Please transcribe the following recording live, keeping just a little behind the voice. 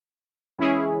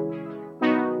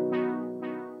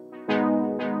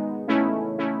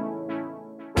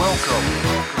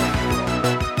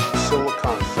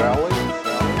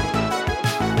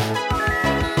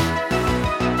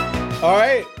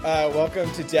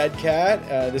Welcome to Dead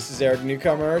Cat. This is Eric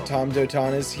Newcomer. Tom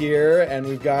Dotan is here, and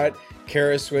we've got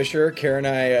Kara Swisher. Kara and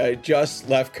I just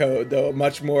left Code, though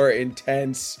much more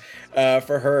intense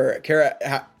for her.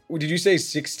 Kara, did you say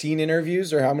 16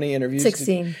 interviews, or how many interviews?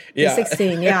 16. Yeah.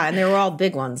 16, yeah. And they were all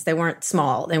big ones. They weren't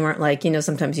small. They weren't like,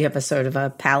 sometimes you have a sort of a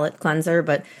palate cleanser,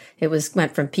 but it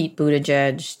went from Pete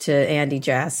Buttigieg to Andy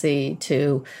Jassy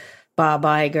to Bob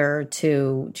Iger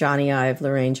to Johnny Ive,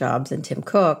 Lorraine Jobs, and Tim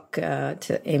Cook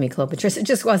to Amy Klobuchar. It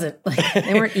just wasn't like,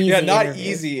 they weren't easy. Yeah, not interviews.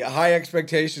 Easy. High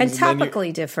expectations. And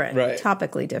topically different. Right.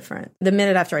 Topically different. The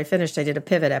minute after I finished, I did a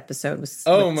pivot episode with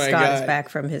Oh my Scott God. is back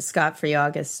from his Scott-free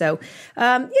August. So,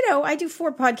 I do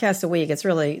 4 podcasts a week.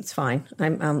 It's fine.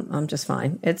 I'm just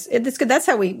fine. It's good. That's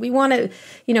how we want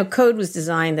to, Code was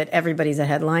designed that everybody's a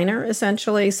headliner,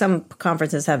 essentially. Some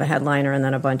conferences have a headliner and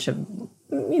then a bunch of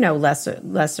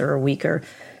lesser or weaker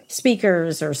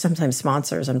speakers or sometimes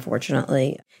sponsors,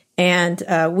 unfortunately. And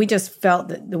we just felt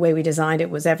that the way we designed it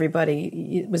was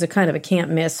it was a kind of a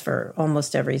can't miss for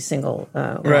almost every single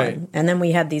Right. one. And then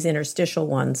we had these interstitial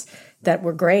ones that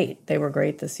were great. They were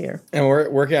great this year. And we're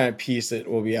working on a piece that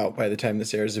will be out by the time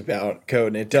this airs about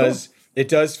Code. And it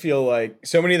does feel like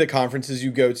so many of the conferences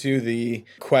you go to, the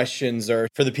questions are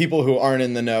for the people who aren't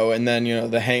in the know, and then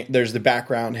there's the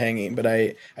background hanging. But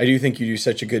I do think you do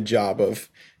such a good job of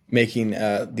making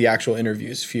the actual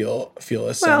interviews feel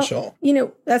essential.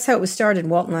 Well, that's how it was started.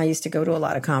 Walt and I used to go to a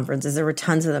lot of conferences. There were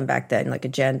tons of them back then, like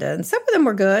Agenda, and some of them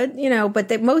were good,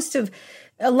 but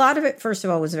a lot of it, first of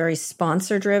all, was very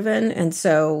sponsor driven. And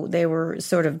so they were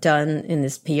sort of done in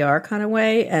this PR kind of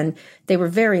way. And they were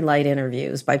very light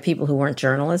interviews by people who weren't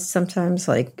journalists sometimes.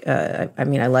 Like, I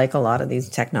like a lot of these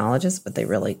technologists, but they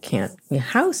really can't.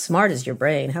 How smart is your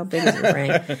brain? How big is your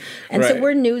brain? And Right. So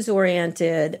we're news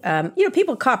oriented.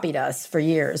 People copied us for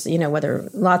years, whether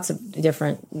lots of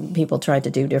different people tried to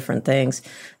do different things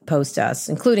post us,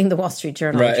 including the Wall Street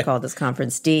Journal, Right. which called this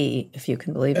conference D, if you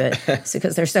can believe it. It's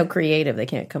because they're so creative. They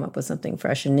can't come up with something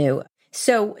fresh and new.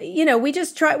 So, we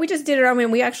just did it. I mean,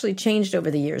 we actually changed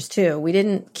over the years too. We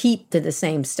didn't keep to the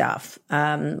same stuff.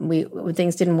 When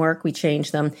things didn't work, we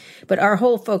changed them. But our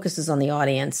whole focus is on the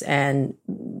audience and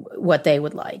what they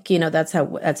would like. That's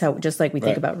how just like we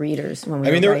think about readers when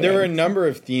we there were a number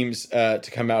of themes to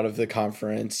come out of the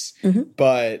conference,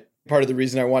 but part of the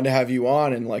reason I wanted to have you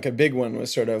on, and like a big one,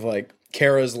 was sort of like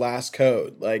Kara's last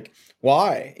code. Like,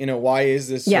 why? Why is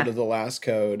this sort of the last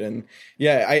code? And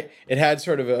it had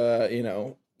sort of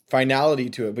a, finality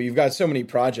to it, but you've got so many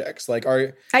projects. Like,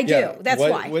 do. That's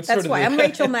why. That's why. I'm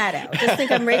Rachel Maddow. Just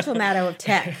think I'm Rachel Maddow of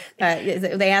tech.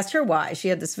 They asked her why. She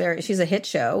had she's a hit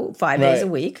show 5 days a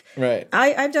week. Right.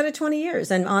 I've done it 20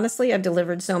 years. And honestly, I've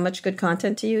delivered so much good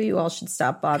content to you. You all should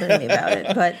stop bothering me about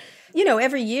it. But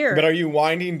every year. But are you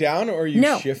winding down, or are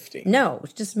you shifting? No,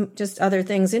 just other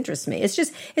things interest me. It's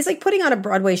like putting on a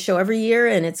Broadway show every year,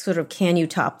 and it's sort of, can you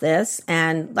top this?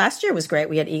 And last year was great.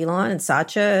 We had Elon and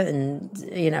Satya and,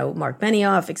 Mark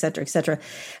Benioff, et cetera,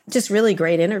 just really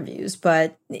great interviews.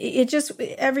 But it just,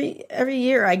 every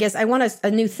year, I guess I want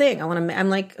a new thing. I'm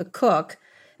like a cook.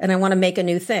 And I want to make a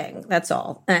new thing. That's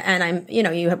all. And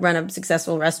you run a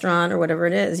successful restaurant or whatever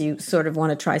it is, you sort of want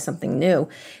to try something new.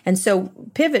 And so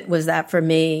Pivot was that for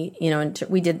me, and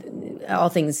we did all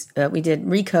things, we did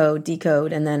Recode,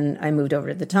 Decode, and then I moved over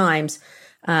to the Times.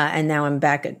 And now I'm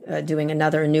back at doing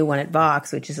another new one at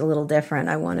Vox, which is a little different.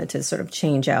 I wanted to sort of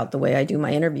change out the way I do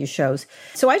my interview shows.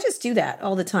 So I just do that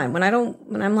all the time. When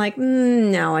I'm like,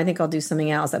 no, I think I'll do something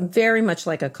else. I'm very much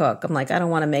like a cook. I'm like, I don't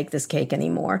want to make this cake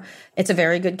anymore. It's a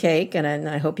very good cake, and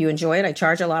I hope you enjoy it. I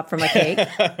charge a lot for my cake.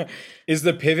 Is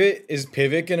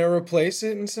Pivot going to replace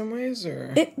it in some ways,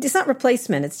 or? It's not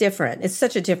replacement. It's different. It's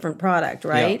such a different product,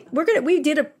 right? Yeah. We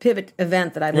did a Pivot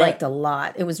event that I liked a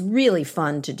lot. It was really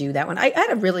fun to do that one. I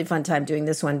had a really fun time doing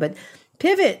this one, but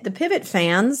the Pivot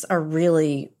fans are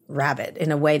really rabid in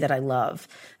a way that I love.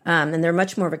 And they're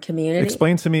much more of a community.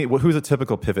 Explain to me, who's a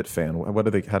typical Pivot fan? How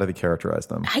do they characterize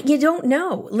them? You don't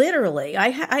know, literally.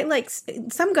 I like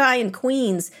some guy in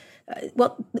Queens.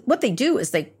 What they do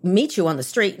is they meet you on the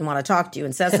street and want to talk to you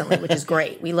incessantly, which is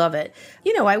great. We love it.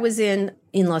 I was in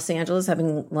Los Angeles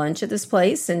having lunch at this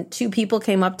place, and 2 people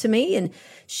came up to me, and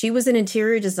she was an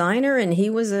interior designer and he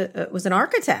was an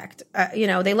architect.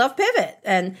 They love Pivot.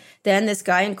 And then this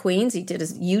guy in Queens, he did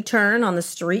his U-turn on the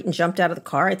street and jumped out of the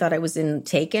car. I thought I was in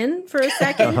Taken for a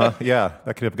second. Yeah,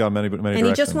 that could have gone many directions. And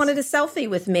he just wanted a selfie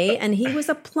with me, and he was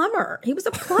a plumber.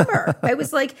 I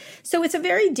was like, so it's a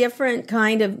very different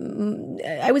kind of,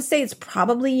 I would say it's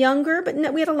probably younger, but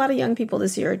no, we had a lot of young people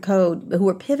this year at Code who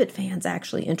were Pivot fans,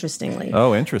 actually, interestingly.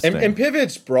 Oh, interesting. And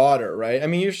pivot's broader, right? I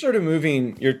mean,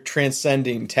 you're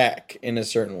transcending tech in a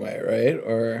certain way, right?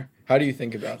 Or how do you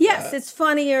think about that? Yes, it's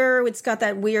funnier. It's got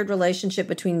that weird relationship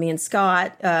between me and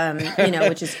Scott,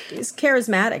 which is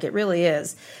charismatic. It really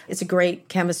is. It's a great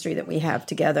chemistry that we have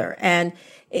together. And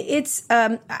it's,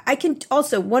 I can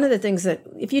also, one of the things that,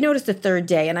 if you notice the third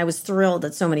day, and I was thrilled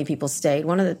that so many people stayed,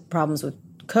 one of the problems with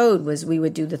Code was we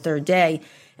would do the third day.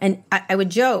 And I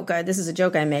would joke, this is a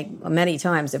joke I make many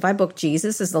times. If I book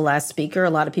Jesus as the last speaker,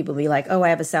 a lot of people will be like, oh, I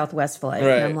have a Southwest flight.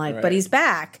 Right, and I'm like, but he's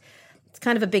back. It's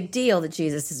kind of a big deal that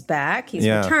Jesus is back. He's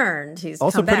returned. He's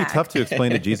also come pretty back. tough to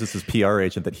explain to Jesus' PR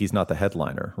agent that he's not the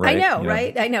headliner, right? I know,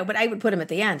 right? I know, but I would put him at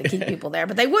the end to keep people there.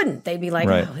 But they wouldn't. They'd be like,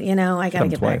 Right. I got to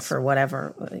get back twice. for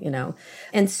whatever,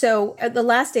 And so at the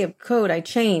last day of Code, I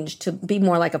changed to be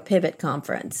more like a pivot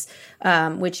conference,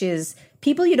 which is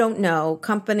people you don't know,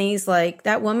 companies like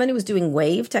that woman who was doing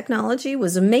wave technology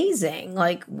was amazing.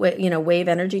 Like, wave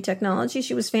energy technology.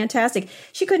 She was fantastic.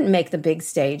 She couldn't make the big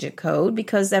stage at Code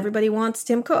because everybody wants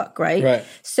Tim Cook, right? Right.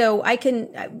 So I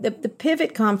can, the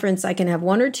pivot conference, I can have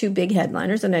one or two big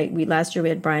headliners. And last year we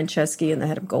had Brian Chesky and the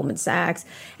head of Goldman Sachs.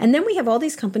 And then we have all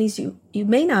these companies you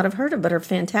may not have heard of, but are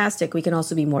fantastic. We can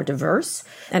also be more diverse.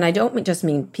 And I don't just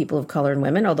mean people of color and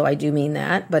women, although I do mean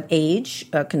that, but age,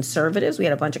 conservatives. We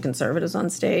had a bunch of conservatives on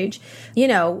stage.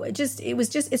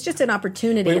 It's just an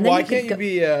opportunity. Wait, and then why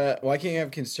can't you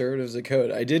have conservatives at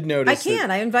Code? I did notice. I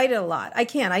can. I invited a lot. I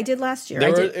can. I did last year.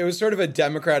 It was sort of a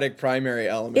Democratic primary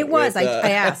element. It was. With,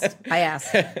 I asked. I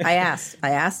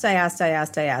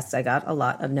got a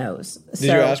lot of no's. Did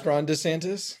you ask Ron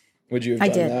DeSantis? Would you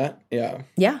have done that? Yeah.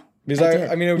 Yeah. Because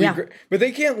I mean, it would be great. But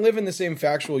they can't live in the same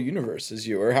factual universe as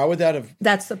you, or how would that have?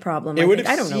 That's the problem. I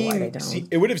don't know why they don't.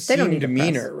 It would have seemed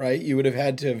demeanor, right? You would have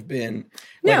had to have been.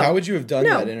 How would you have done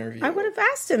that interview? I would have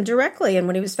asked him directly, and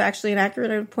when he was factually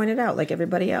inaccurate, I would point it out like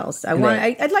everybody else.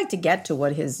 I'd like to get to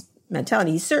what his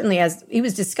mentality. He certainly has. He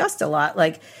was discussed a lot.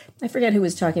 Like, I forget who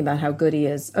was talking about how good he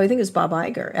is. Oh, I think it was Bob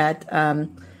Iger at.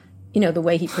 The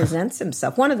way he presents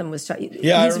himself. One of them was...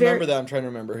 Yeah, I remember that. I'm trying to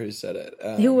remember who said it.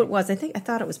 Who it was. I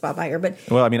thought it was Bob Iger. But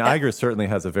well, I mean, Iger certainly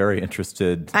has a very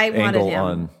interested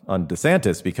angle on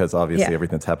DeSantis because obviously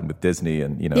everything that's happened with Disney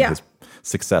and, his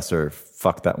successor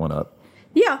fucked that one up.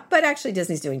 Yeah, but actually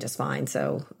Disney's doing just fine.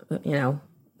 So,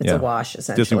 it's a wash,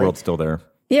 essentially. Disney World's still there.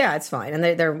 Yeah, it's fine. And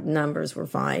their numbers were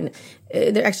fine.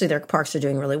 Their parks are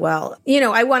doing really well.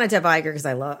 I wanted to have Iger because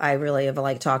I really have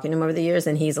liked talking to him over the years,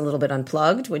 and he's a little bit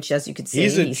unplugged, which, as you could see,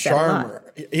 he's a charmer.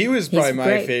 He was probably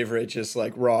my favorite, just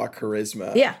like raw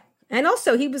charisma. Yeah. And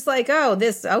also he was like,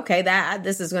 this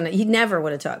is going to, he never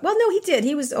would have talked. Well, no, he did.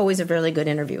 He was always a really good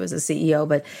interview as a CEO,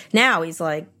 but now he's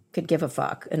like, could give a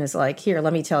fuck and is like, here,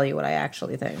 let me tell you what I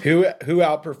actually think. Who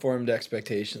outperformed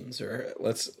expectations? Or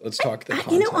let's talk the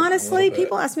content. Honestly,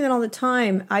 people ask me that all the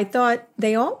time. I thought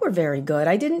they all were very good.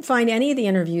 I didn't find any of the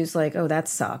interviews like, oh, that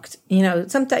sucked.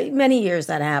 Sometimes many years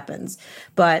that happens,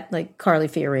 but like Carly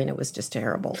Fiorina was just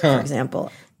terrible, for example.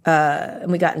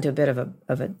 And we got into a bit of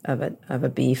a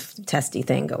beef testy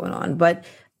thing going on, but.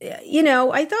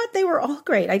 I thought they were all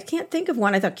great. I can't think of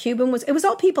one. I thought Cuban it was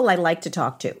all people I like to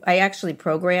talk to. I actually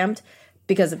programmed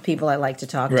because of people I like to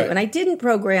talk to. And I didn't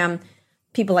program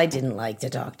people I didn't like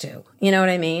to talk to. You know what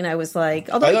I mean? I was like,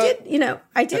 although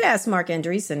I did ask Mark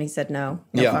Andreessen. He said no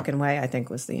fucking way, I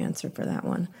think was the answer for that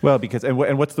one. Well, because, and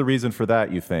what's the reason for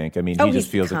that, you think? I mean, he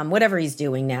just feels whatever he's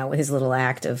doing now with his little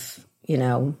act of,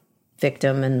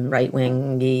 victim and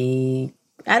right-wing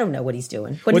I don't know what he's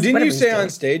doing. Didn't you say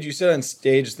on stage? You said on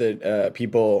stage that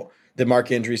that Mark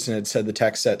Andreessen had said the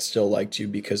tech set still liked you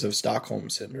because of Stockholm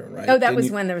Syndrome, right? Oh, that was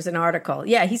when there was an article.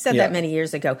 Yeah, he said that many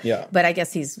years ago. Yeah. But I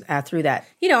guess he's through that.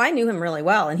 I knew him really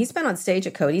well, and he's been on stage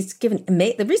at Code. He's given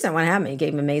the reason I want to have him, he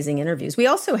gave amazing interviews. We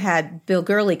also had Bill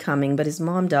Gurley coming, but his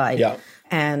mom died. Yeah.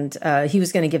 And he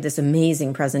was going to give this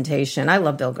amazing presentation. I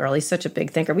love Bill Gurley. He's such a big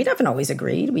thinker. We haven't always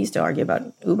agreed. We used to argue about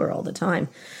Uber all the time.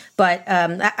 But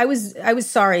I was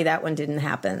sorry that one didn't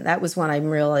happen. That was one I'm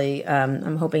really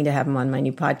I'm hoping to have him on my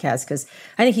new podcast because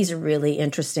I think he's a really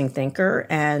interesting thinker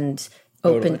and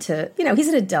open to he's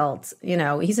an adult.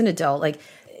 He's an adult. Like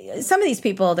some of these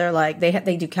people, they're like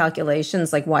they do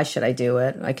calculations. Like, why should I do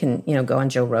it? I can go on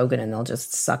Joe Rogan and they'll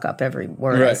just suck up every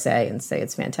word I say and say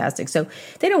it's fantastic. So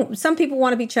they don't. Some people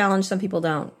want to be challenged. Some people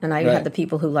don't. And I had the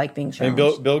people who like being challenged.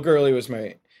 And Bill Gurley was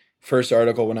my first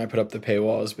article when I put up the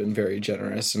paywall. Has been very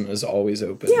generous and is always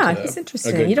open. Yeah, he's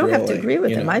interesting. You don't have to agree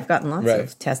with him. I've gotten lots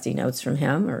of testy notes from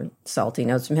him or salty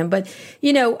notes from him. But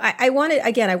I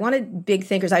wanted big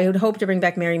thinkers. I would hope to bring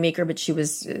back Mary Meeker, but she had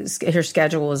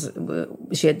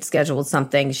scheduled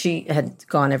something. She had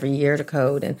gone every year to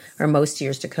Code or most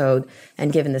years to Code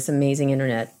and given this amazing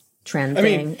internet trend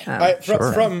thing.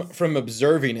 From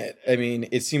observing it, I mean,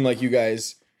 it seemed like you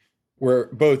guys were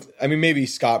both, I mean, maybe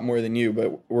Scott more than you,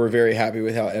 but we're very happy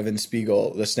with how Evan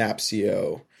Spiegel, the Snap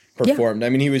CEO, performed. Yeah. I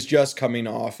mean, he was just coming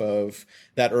off of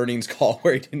that earnings call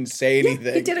where he didn't say anything.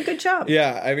 Yeah, he did a good job.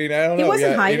 Yeah, I mean, I don't know. He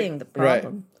wasn't hiding the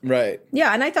problem. Right.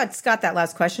 Yeah, and I thought Scott, that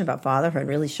last question about fatherhood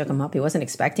really shook him up. He wasn't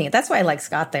expecting it. That's why I like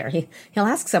Scott there. He'll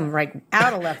ask some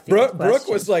out of left field Brooke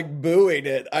was like booing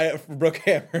it. Brooke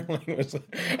Hammerling was,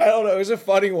 I don't know, it was a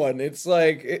funny one. It's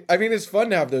like, I mean, it's fun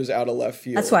to have those out of left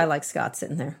field. That's why I like Scott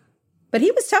sitting there. But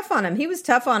he was tough on him. He was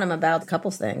tough on him about a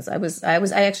couple things. I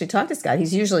actually talked to Scott.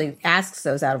 He's usually asks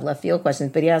those out of left field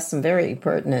questions, but he asked some very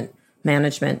pertinent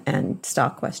management and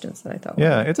stock questions that I thought.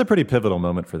 Yeah, it's a pretty pivotal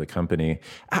moment for the company.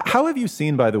 How have you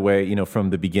seen, by the way,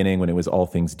 from the beginning when it was all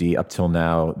things D up till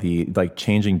now, the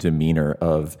changing demeanor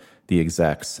of the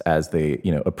execs as they,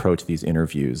 approach these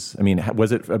interviews? I mean,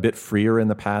 was it a bit freer in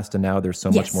the past and now they're so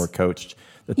much more coached?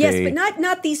 But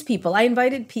not these people. I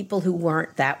invited people who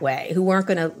weren't that way, who weren't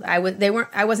going to. I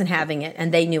wasn't having it,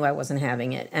 and they knew I wasn't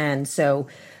having it, and so,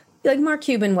 like Mark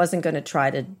Cuban wasn't going to try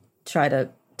to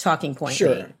talking point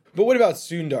me. But what about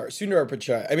Sundar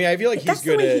Pichai? I mean, I feel like he's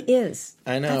good at. That's the way he is.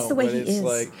 I know. That's the way he is.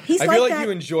 Like, I feel like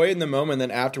you enjoy it in the moment, and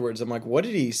then afterwards, I'm like, what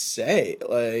did he say?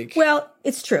 Like, well,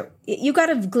 it's true. You got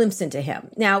a glimpse into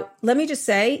him. Now, let me just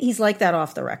say, he's like that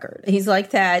off the record. He's like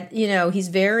that. He's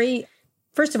very.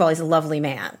 First of all, he's a lovely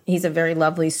man. He's a very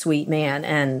lovely, sweet man.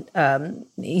 And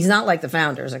he's not like the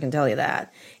founders, I can tell you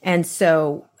that. And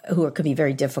so, could be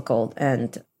very difficult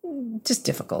and just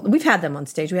difficult. We've had them on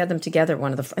stage. We had them together.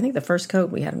 I think the first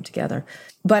Code, we had them together.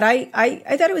 But I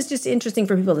thought it was just interesting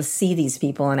for people to see these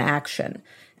people in action.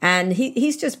 And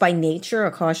he's just by nature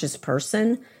a cautious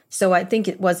person. So I think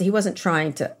he wasn't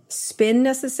trying to spin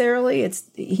necessarily.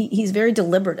 He's very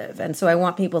deliberative. And so I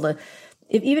want people to,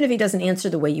 even if he doesn't answer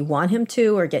the way you want him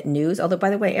to or get news, although, by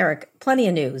the way, Eric, plenty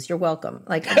of news. You're welcome.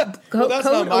 Like, well, that's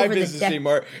not my business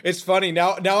anymore. It's funny.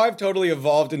 Now I've totally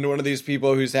evolved into one of these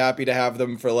people who's happy to have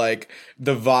them for, like,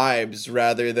 the vibes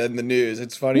rather than the news.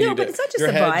 It's funny. No, but it's not just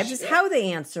the vibes. It's how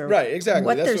they answer. Right, exactly.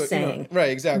 What they're saying.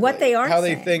 Right, exactly. What they aren't saying.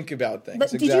 How they think about things.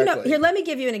 But exactly. Did you know? Here, let me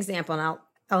give you an example, and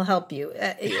I'll help you.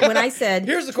 When I said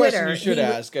here's the Twitter, question you should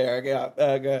ask,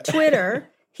 Eric. Twitter.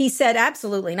 He said,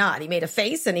 absolutely not. He made a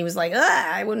face and he was like,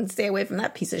 I wouldn't stay away from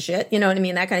that piece of shit. You know what I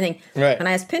mean? That kind of thing. Right. And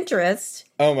I asked Pinterest.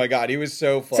 Oh my God, he was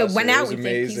so flustered. So now we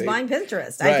think he's buying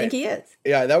Pinterest. Right. I think he is.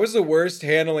 Yeah, that was the worst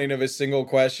handling of a single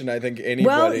question I think anybody.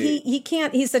 Well, he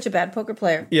can't. He's such a bad poker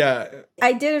player. Yeah.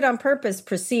 I did it on purpose,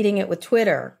 preceding it with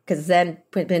Twitter, because then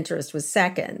Pinterest was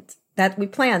second. That we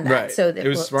planned that. Right. So it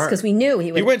was smart. Because we knew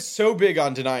he would. He went so big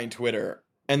on denying Twitter.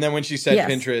 And then when she said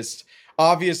Pinterest,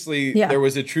 obviously there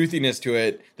was a truthiness to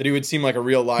it that he would seem like a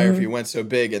real liar if he went so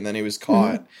big and then he was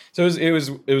caught. So it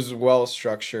was a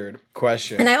well-structured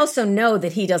question. And I also know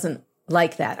that he doesn't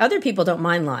like that. Other people don't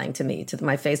mind lying to me, to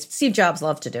my face. Steve Jobs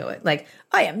loved to do it. Like,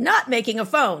 I am not making a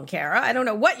phone, Kara. I don't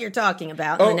know what you're talking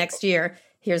about. In the next year,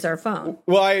 here's our phone.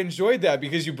 Well, I enjoyed that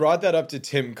because you brought that up to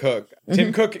Tim Cook.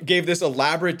 Tim Cook gave this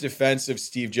elaborate defense of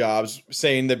Steve Jobs,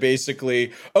 saying that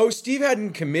basically, Steve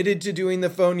hadn't committed to doing the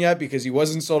phone yet because he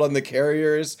wasn't sold on the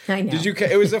carriers. I know.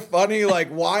 It was a funny, like,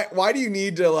 why do you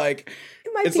need to, like...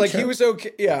 It's like true. He was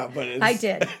okay. Yeah, but I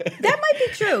did. That might be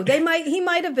true. He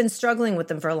might have been struggling with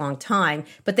them for a long time,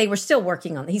 but they were still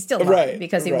working on. He's still lying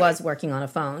because he was working on a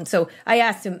phone. So I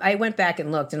asked him. I went back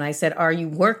and looked, and I said, "Are you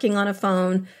working on a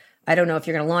phone? I don't know if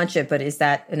you're going to launch it, but is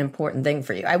that an important thing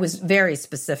for you?" I was very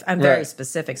specific. I'm very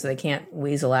specific, so they can't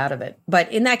weasel out of it.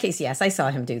 But in that case, yes, I saw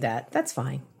him do that. That's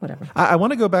fine. Whatever. I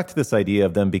want to go back to this idea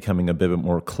of them becoming a bit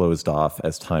more closed off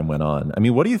as time went on. I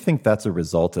mean, what do you think that's a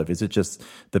result of? Is it just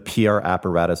the PR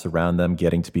apparatus around them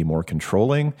getting to be more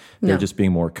controlling? They're just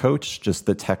being more coached? Just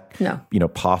the tech,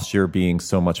 posture being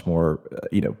so much more,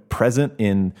 present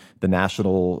in the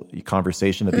national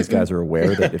conversation that these guys are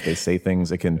aware that if they say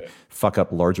things, it can fuck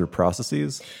up larger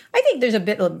processes? I think there's a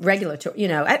bit of regulatory,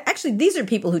 actually, these are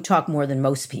people who talk more than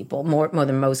most people, more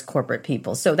than most corporate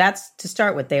people. So that's, to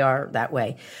start with, they are that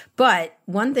way. But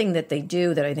one thing that they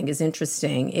do that I think is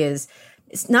interesting is,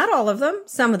 it's not all of them,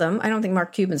 some of them. I don't think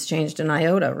Mark Cuban's changed an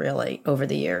iota, really, over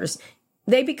the years.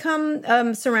 They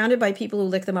become surrounded by people who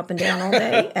lick them up and down all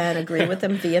day and agree with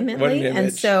them vehemently.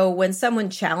 And so when someone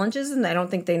challenges them, I don't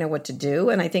think they know what to do.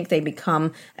 And I think they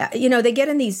become, they get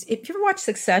in these, if you ever watch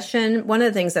Succession, one of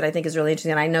the things that I think is really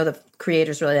interesting, and I know the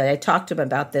creators really, I talked to them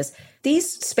about this,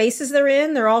 these spaces they're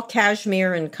in, they're all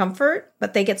cashmere and comfort,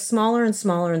 but they get smaller and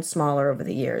smaller and smaller over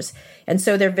the years. And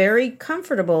so they're very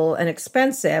comfortable and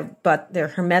expensive, but they're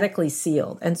hermetically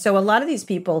sealed. And so a lot of these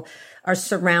people are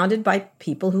surrounded by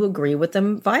people who agree with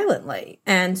them violently.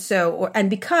 And so, and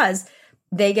because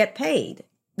they get paid.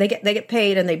 They get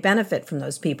paid and they benefit from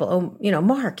those people. Oh,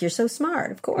 Mark, you're so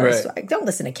smart. Of course. Right. Don't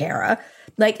listen to Kara.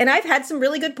 And I've had some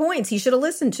really good points he should have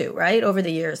listened to, right, over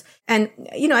the years. And,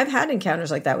 I've had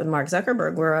encounters like that with Mark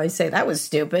Zuckerberg where I say, that was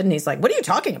stupid. And he's like, what are you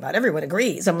talking about? Everyone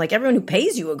agrees. I'm like, everyone who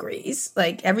pays you agrees.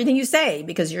 Like, everything you say,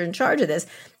 because you're in charge of this.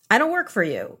 I don't work for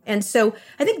you. And so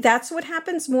I think that's what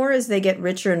happens more as they get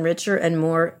richer and richer and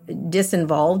more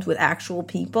disinvolved with actual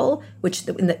people, which,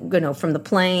 from the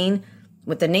plane,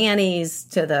 with the nannies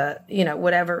to the,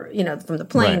 whatever, from the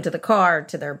plane to the car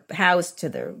to their house to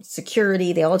their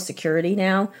security. They all have security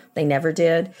now. They never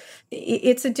did.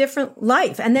 It's a different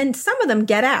life. And then some of them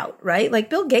get out, right? Like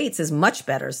Bill Gates is much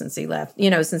better since he left,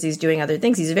 since he's doing other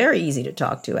things. He's very easy to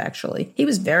talk to, actually. He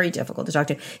was very difficult to talk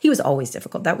to. He was always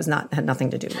difficult. That had nothing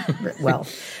to do with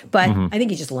wealth. But I think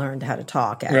he just learned how to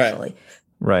talk, actually.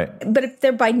 Right. But if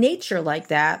they're by nature like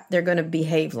that, they're going to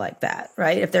behave like that,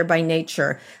 right? If they're by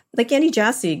nature, like Andy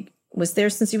Jassy was there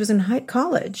since he was in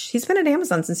college. He's been at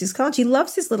Amazon since he's college. He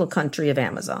loves his little country of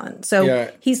Amazon.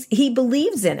 So he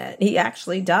believes in it. He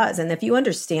actually does. And if you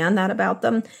understand that about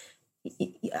them,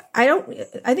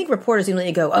 I think reporters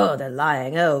usually go, oh, they're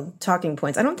lying. Oh, talking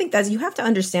points. I don't think you have to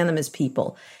understand them as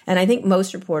people. And I think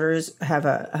most reporters have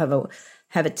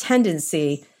a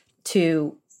tendency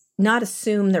to not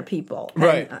assume they're people.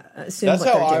 Right. Assume That's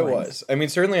what how I doing. was. I mean,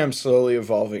 certainly I'm slowly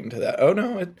evolving to that. Oh,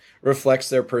 no, it reflects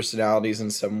their personalities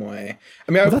in some way.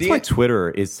 I mean, that's why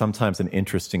Twitter is sometimes an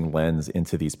interesting lens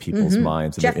into these people's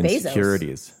minds and Jeff their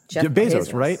insecurities. Jeff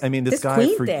Bezos, right? I mean, this guy...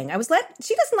 Queen thing.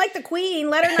 She doesn't like the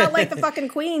Queen. Let her not like the fucking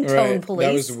Queen. Tone police.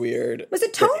 That was weird. It was a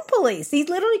tone police. He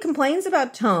literally complains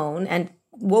about tone and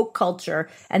woke culture,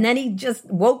 and then he just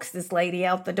wokes this lady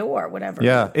out the door, whatever.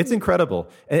 Yeah, it's incredible.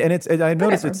 And I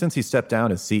noticed it since he stepped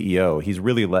down as CEO, he's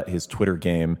really let his Twitter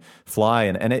game fly,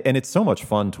 and it's so much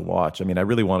fun to watch. I mean, I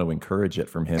really want to encourage it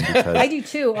from him because I do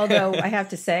too, although I have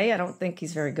to say I don't think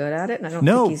he's very good at it, and I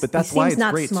don't think but that's why it's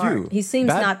not great smart. too. He seems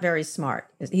not very smart.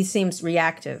 He seems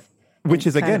reactive. Which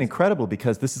is, again, incredible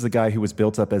because this is a guy who was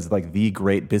built up as like the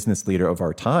great business leader of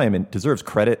our time and deserves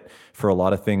credit for a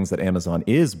lot of things that Amazon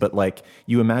is. But like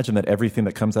you imagine that everything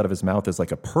that comes out of his mouth is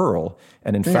like a pearl.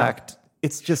 And in fact,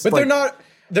 it's just But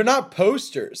they're not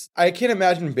posters. I can't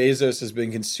imagine Bezos has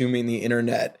been consuming the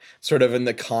internet sort of in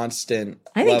the constant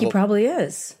I think he probably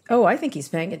is. Oh, I think he's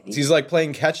paying it. He's like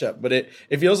playing catch up, but it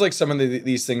feels like some of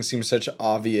these things seem such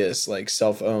obvious like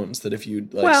self-owns that if you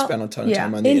spend a ton of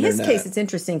time on the internet. In his case, it's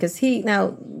interesting because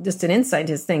just an insight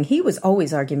into his thing, he was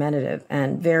always argumentative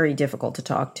and very difficult to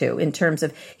talk to in terms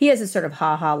of, he has a sort of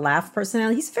ha-ha laugh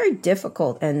personality. He's a very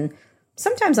difficult and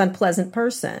sometimes unpleasant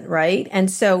person, right? And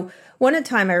so one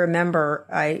time I remember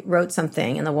I wrote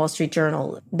something in the Wall Street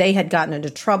Journal. They had gotten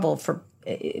into trouble for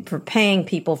paying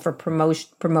people for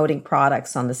promoting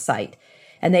products on the site.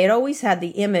 And they had always had the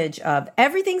image of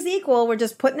everything's equal. We're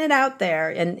just putting it out there.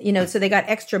 And, so they got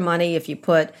extra money if you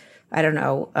put, I don't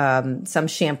know, some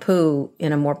shampoo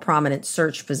in a more prominent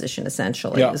search position,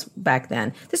 essentially. Yeah. It was back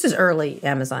then. This is early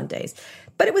Amazon days.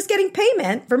 But it was getting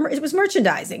payment it was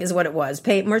merchandising is what it was.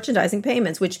 Merchandising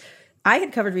payments, which I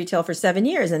had covered retail for 7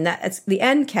 years, and that's the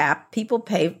end cap. People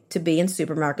pay to be in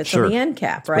supermarkets on the end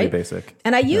cap, right? Pretty basic.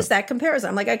 And I used that comparison.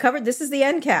 I'm like, I covered, this is the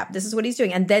end cap. This is what he's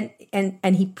doing. And then,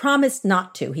 and he promised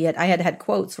not to. I had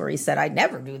quotes where he said, I'd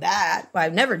never do that.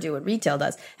 I'd never do what retail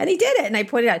does. And he did it. And I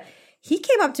pointed out, he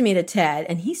came up to me at TED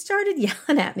and he started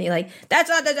yelling at me like, that's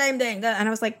not the same thing. And I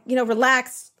was like,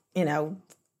 relax,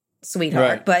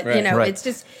 sweetheart. It's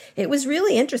just, it was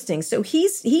really interesting. So he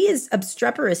is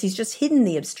obstreperous. He's just hidden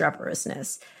the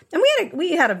obstreperousness. And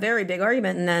we had a very big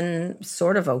argument and then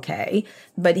sort of okay.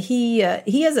 But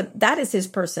that is his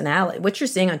personality. What you're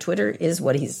seeing on Twitter is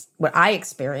what I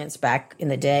experienced back in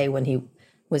the day when he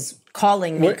was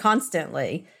calling me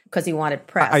constantly because he wanted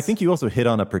press. I think you also hit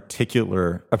on a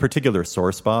particular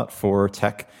sore spot for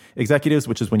tech executives,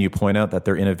 which is when you point out that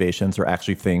their innovations are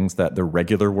actually things that the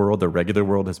regular world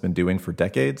has been doing for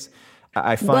decades.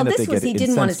 I find that they get incensed about that. He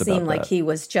didn't want to seem like he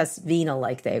was just venal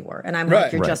like they were. And I'm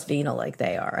like, you're just venal like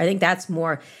they are. I think that's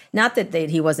more, not that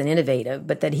he wasn't innovative,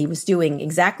 but that he was doing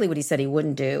exactly what he said he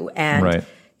wouldn't do. And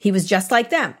he was just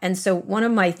like them. And so one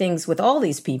of my things with all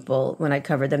these people, when I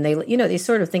covered them, they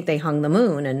sort of think they hung the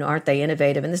moon and aren't they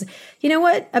innovative? And this, you know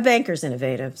what? A banker's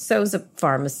innovative. So is a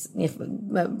pharmacist.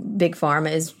 Big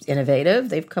pharma is innovative.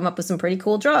 They've come up with some pretty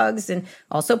cool drugs and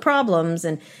also problems.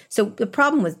 And so the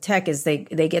problem with tech is they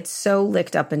get so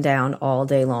licked up and down all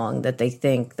day long that they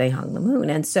think they hung the moon.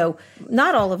 And so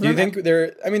not all of them. Do you think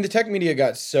the tech media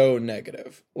got so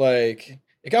negative? Like,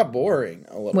 it got boring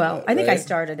a little bit. Well, I think right? I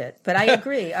started it, but I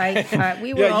agree.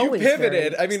 We were always you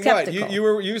pivoted. Very I mean, skeptical.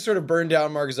 what? You sort of burned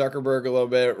down Mark Zuckerberg a little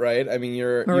bit, right? I mean,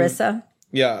 Marissa.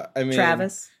 Yeah, I mean,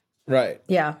 Travis. Right.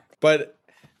 Yeah. But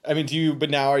I mean,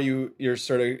 but now you're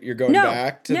going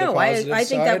back to the positive I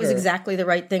think side, that was or? exactly the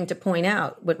right thing to point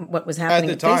out what was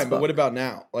happening At the time. Facebook. But what about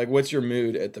now? Like, what's your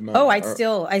mood at the moment? Oh, I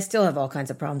still have all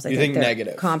kinds of problems. You think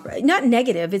negative? Not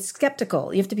negative. It's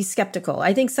skeptical. You have to be skeptical.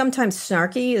 I think sometimes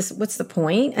snarky is what's the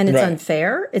point, and it's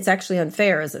unfair. It's actually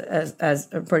unfair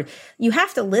you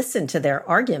have to listen to their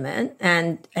argument,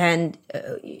 and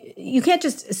you can't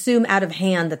just assume out of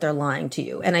hand that they're lying to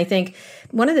you. And I think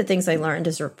one of the things I learned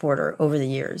as a reporter over the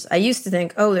years, I used to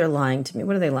think, oh, they're lying to me.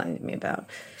 What are they lying to me about?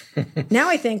 Now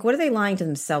I think, what are they lying to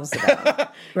themselves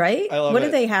about? Right? I love what it.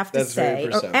 do they have to That's say? very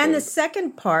perceptive. And the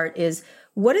second part is,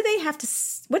 what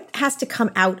has to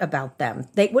come out about them?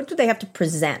 What do they have to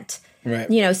present? Right.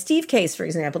 You know, Steve Case, for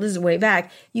example, this is way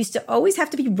back, used to always have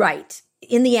to be right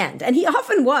in the end. And he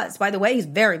often was. By the way, he's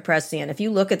very prescient. If you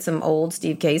look at some old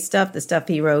Steve Case stuff, the stuff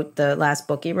he wrote, the last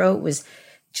book he wrote was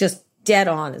just dead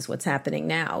on is what's happening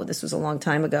now. This was a long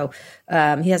time ago.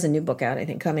 He has a new book out, I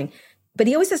think, coming. But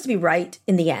he always has to be right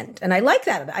in the end. And I like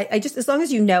that. I just, as long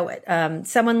as you know it.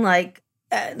 Someone like,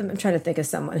 I'm trying to think of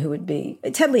someone who would be,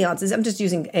 Ted Leonsis, I'm just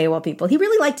using AOL people. He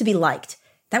really liked to be liked.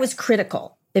 That was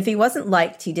critical. If he wasn't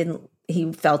liked,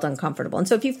 he felt uncomfortable. And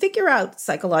so if you figure out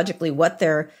psychologically what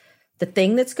the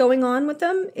thing that's going on with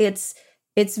them, it's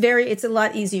a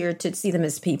lot easier to see them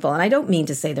as people. And I don't mean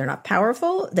to say they're not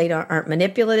powerful. They aren't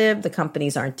manipulative. The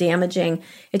companies aren't damaging.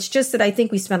 It's just that I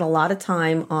think we spend a lot of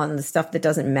time on the stuff that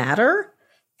doesn't matter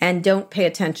and don't pay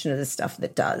attention to the stuff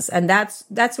that does. And that's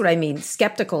what I mean.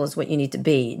 Skeptical is what you need to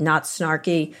be, not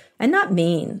snarky and not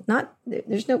mean. When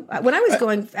I was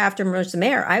going after Marissa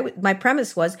Mayer, my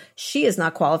premise was she is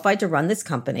not qualified to run this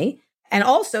company. And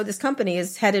also, this company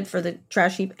is headed for the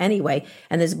trash heap anyway.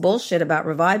 And this bullshit about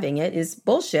reviving it is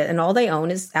bullshit. And all they own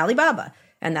is Alibaba.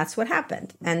 And that's what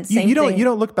happened. And you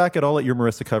don't look back at all at your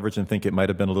Marissa coverage and think it might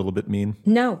have been a little bit mean?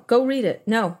 No, go read it.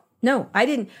 No, I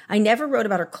didn't. I never wrote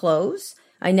about her clothes.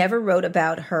 I never wrote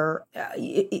about her.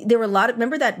 There were a lot of,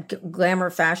 remember that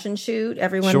glamour fashion shoot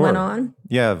everyone went on?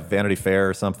 Yeah, Vanity Fair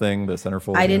or something, the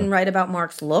centerfold. I didn't write about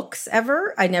Mark's looks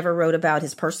ever. I never wrote about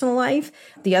his personal life.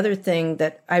 The other thing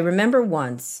that I remember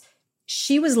once,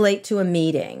 she was late to a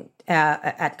meeting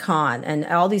at Cannes, and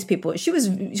all these people, she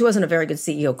wasn't a very good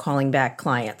CEO calling back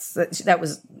clients. That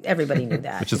was, everybody knew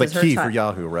that. Which is like key for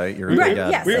Yahoo, right? Right,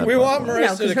 yes. We want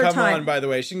Marissa to come on, by the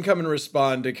way. She can come and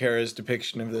respond to Kara's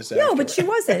depiction of this. No, but she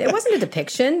wasn't. It wasn't a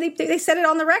depiction. They said it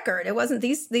on the record. It wasn't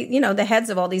the heads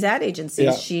of all these ad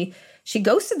agencies. Yeah. She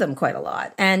ghosted them quite a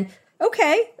lot. And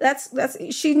okay,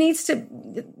 she needs to,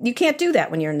 you can't do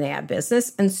that when you're in the ad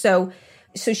business. And so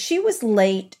she was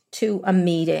late to a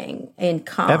meeting in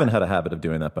Cannes. Evan had a habit of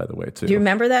doing that, by the way, too. Do you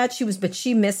remember that? But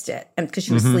she missed it, and because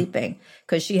she was sleeping,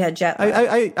 because she had jet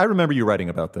lag. I remember you writing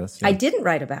about this. Yeah. I didn't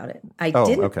write about it. I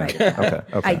didn't write about it.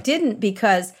 Okay. I didn't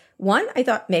because, one, I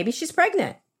thought maybe she's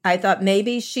pregnant. I thought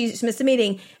maybe she's missed a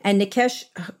meeting, and Nikesh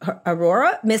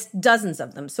Arora missed dozens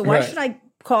of them. So why should I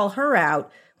call her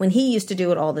out when he used to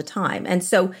do it all the time? And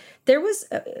so there was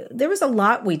a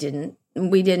lot we didn't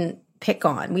pick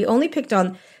on. We only picked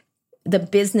on the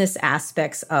business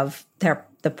aspects of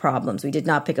the problems. We did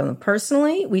not pick on them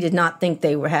personally. We did not think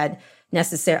they had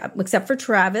necessary, except for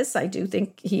Travis. I do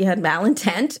think he had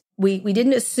malintent. We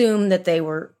didn't assume that they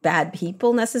were bad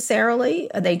people necessarily.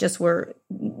 They just were.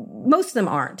 Most of them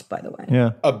aren't, by the way.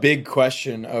 Yeah. A big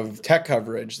question of tech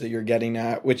coverage that you're getting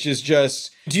at, which is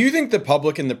just, do you think the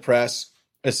public and the press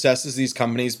assesses these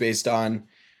companies based on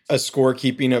a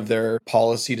scorekeeping of their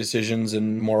policy decisions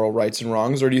and moral rights and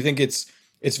wrongs, or do you think it's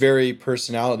very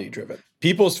personality driven?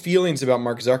 People's feelings about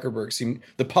Mark Zuckerberg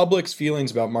the public's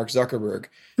feelings about Mark Zuckerberg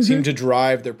seem to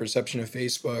drive their perception of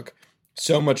Facebook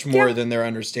so much more than their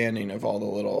understanding of all the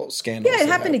little scandals. Yeah, it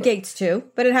happened to Gates too,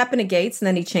 but it happened to Gates, and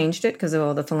then he changed it because of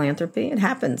all the philanthropy. It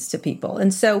happens to people,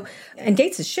 and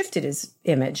Gates has shifted his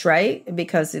image, right?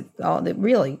 Because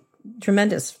really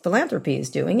tremendous philanthropy he's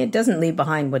doing. It doesn't leave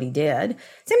behind what he did.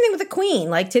 Same thing with the Queen.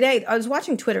 Like today, I was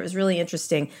watching Twitter. It was really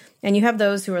interesting. And you have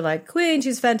those who are like, Queen,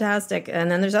 she's fantastic. And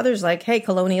then there's others like, hey,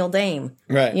 colonial dame.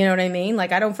 Right. You know what I mean?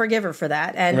 Like, I don't forgive her for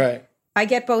that. And right. I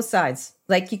get both sides.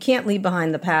 Like, you can't leave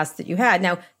behind the past that you had.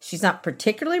 Now, she's not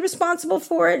particularly responsible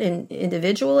for it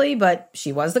individually, but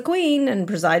she was the queen and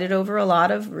presided over a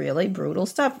lot of really brutal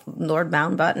stuff. Lord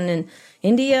Mountbatten in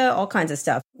India, all kinds of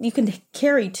stuff. You can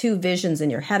carry two visions in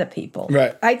your head of people.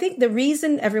 Right. I think the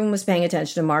reason everyone was paying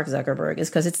attention to Mark Zuckerberg is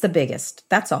because it's the biggest.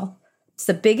 That's all. It's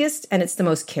the biggest and it's the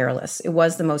most careless. It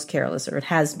was the most careless, or it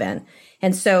has been.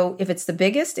 And so if it's the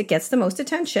biggest, it gets the most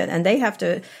attention. And they have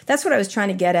to, that's what I was trying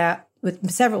to get at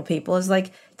with several people, is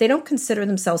like, they don't consider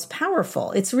themselves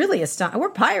powerful. It's really we're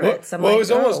pirates. Well, it was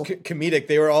almost comedic.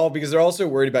 They were all, because they're also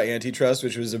worried about antitrust,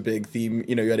 which was a big theme.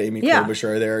 You know, you had Amy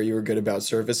Klobuchar there. You were good about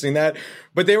surfacing that.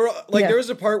 But they were like, there was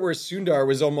a part where Sundar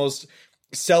was almost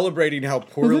celebrating how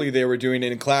poorly they were doing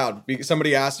in cloud.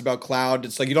 Somebody asked about cloud.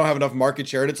 It's like, you don't have enough market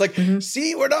share. And it's like,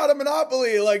 see, we're not a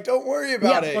monopoly. Like, don't worry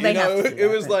about it. Well, you know, it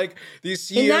was like these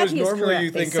CEOs, normally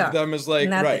you think of them as like,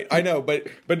 right, I know, but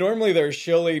normally they're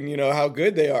shilling, you know, how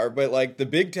good they are. But like the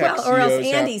big tech CEOs. Or else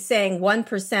Andy's saying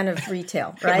 1% of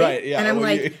retail, right? Right, yeah. And I'm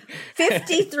like,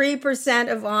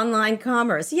 53% of online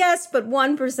commerce. Yes, but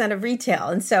 1% of retail.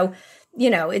 And so, you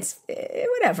know, it's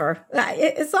whatever.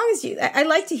 As long as I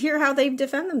like to hear how they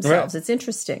defend themselves. Right. It's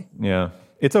interesting. Yeah.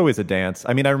 It's always a dance.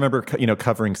 I mean, I remember, you know,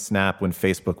 covering Snap when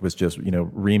Facebook was just, you know,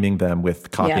 reaming them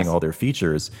with copying all their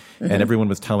features. And everyone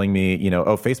was telling me, you know,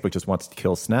 oh, Facebook just wants to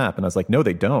kill Snap. And I was like, no,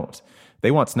 they don't. They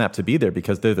want Snap to be there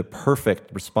because they're the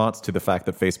perfect response to the fact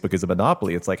that Facebook is a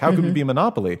monopoly. It's like, how could we be a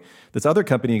monopoly? This other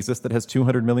company exists that has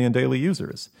 200 million daily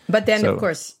users. But then, of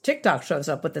course, TikTok shows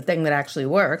up with the thing that actually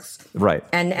works. Right.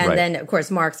 And then, of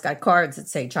course, Mark's got cards that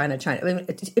say China, China. I mean,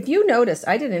 if you notice,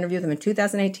 I did an interview with him in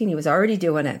 2018. He was already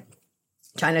doing it.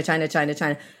 China, China, China,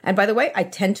 China. And by the way, I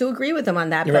tend to agree with him on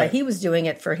that, but he was doing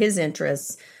it for his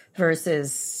interests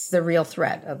versus the real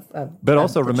threat of But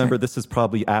also remember, this is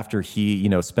probably after he, you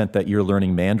know, spent that year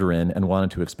learning Mandarin and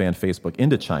wanted to expand Facebook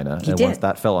into China. Once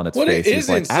that fell on its face, it is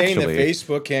like, insane that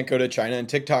Facebook can't go to China and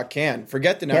TikTok can.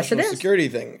 Forget the national security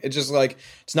thing. It's just like,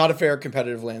 it's not a fair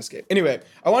competitive landscape. Anyway,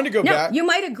 I wanted to go back. You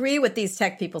might agree with these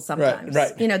tech people sometimes.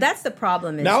 Right. You know, that's the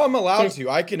problem. Now I'm allowed to.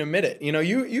 I can admit it. You know,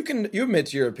 you admit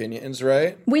to your opinions,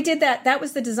 right? We did that. That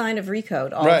was the design of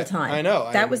Recode all the time. I know.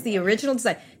 That was the original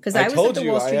design. Because I was at the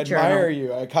Wall Street Journal. I admire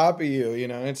you. I copy you. You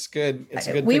know, it's good. It's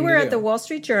a good We thing were to at do. the Wall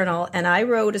Street Journal, and I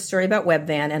wrote a story about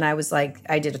Webvan, and I was like,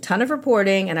 I did a ton of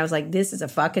reporting, and I was like, this is a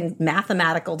fucking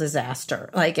mathematical disaster.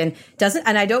 Like, and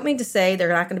I don't mean to say they're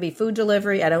not going to be food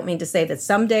delivery. I don't mean to say that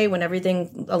someday when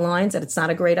everything aligns that it's not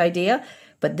a great idea.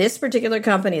 But this particular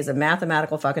company is a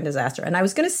mathematical fucking disaster. And I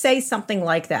was going to say something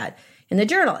like that in the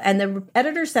Journal. And the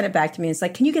editor sent it back to me. And it's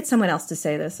like, can you get someone else to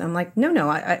say this? I'm like, no,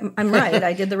 I'm right.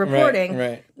 I did the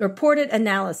reporting, reported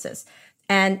analysis.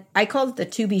 And I called it the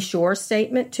to be sure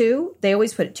statement too. They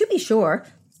always put it to be sure.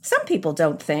 Some people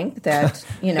don't think that,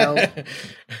 you know,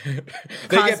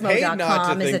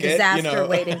 Cosmo.com is a disaster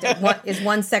waiting to, is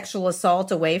one sexual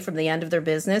assault away from the end of their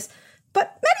business.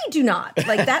 But many do not.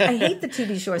 Like that, I hate the to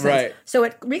be sure sentence. Right. So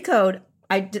at Recode,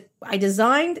 I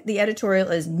designed the editorial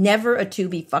as never a to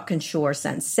be fucking sure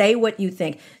sentence. Say what you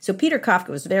think. So Peter Kafka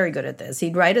was very good at this.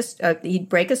 He'd he'd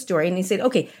break a story and he'd say,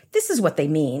 okay, this is what they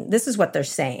mean. This is what they're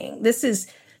saying. This is,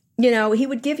 you know, he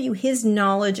would give you his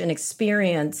knowledge and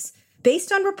experience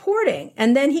based on reporting.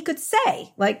 And then he could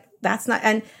say, like, that's not,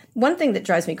 and one thing that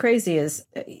drives me crazy is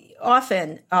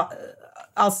often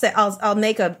I'll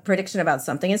make a prediction about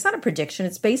something. It's not a prediction.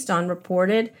 It's based on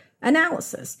reported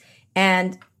analysis.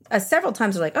 And several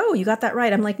times they're like, oh, you got that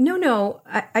right. I'm like, no,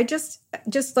 I just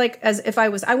like as if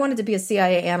I wanted to be a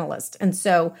CIA analyst. And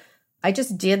so I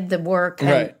just did the work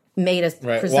and made a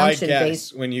presumption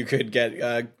based. When you could get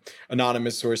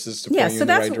anonymous sources to point you in the right direction.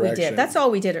 Yeah, so that's what we did. That's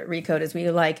all we did at Recode is we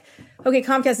were like, okay,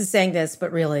 Comcast is saying this,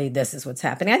 but really this is what's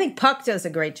happening. I think Puck does a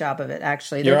great job of it,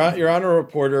 actually. You're on a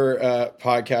reporter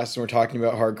podcast, and we're talking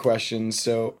about hard questions.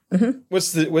 So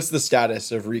what's the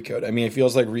status of Recode? I mean, it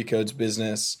feels like Recode's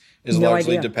business is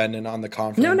largely dependent on the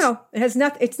conference. No, it has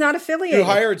not. It's not affiliated. You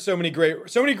hired so many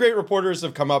great reporters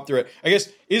have come up through it. I guess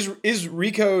is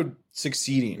Recode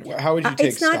succeeding? How would you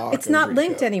take stock? It's not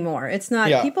linked anymore. It's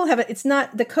not. People have it. It's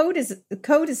not. The code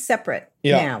is separate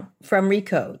now from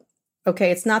Recode.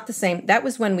 Okay, it's not the same. That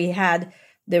was when we had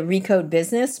the Recode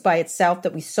business by itself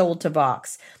that we sold to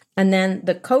Vox, and then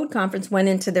the Code Conference went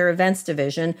into their events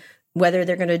division. Whether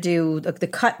they're going to do the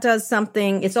Cut does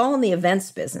something, it's all in the events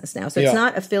business now. So it's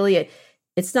not affiliate.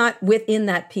 It's not within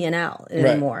that P&L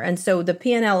anymore. Right. And so the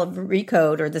P&L of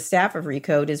Recode or the staff of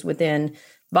Recode is within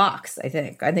Vox, I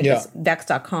think. I think it's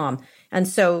Vex.com. And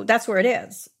so that's where it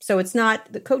is. So it's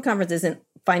not, the Code Conference isn't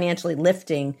financially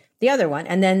lifting the other one.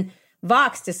 And then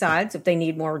Vox decides if they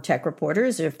need more tech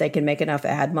reporters or if they can make enough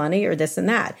ad money or this and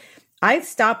that. I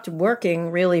stopped working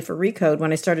really for Recode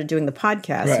when I started doing the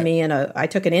podcast. Right. I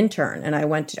took an intern and I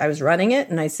was running it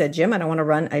and I said, Jim, I don't want to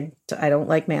run. I don't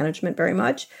like management very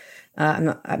much. I'm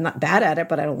not bad at it,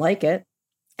 but I don't like it.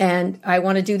 And I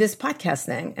want to do this podcast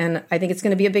thing. And I think it's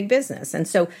going to be a big business. And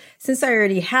so since I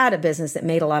already had a business that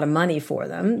made a lot of money for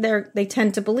them, they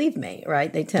tend to believe me,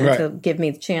 right? They tend to give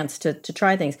me the chance to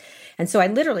try things. And so I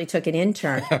literally took an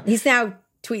intern. He's now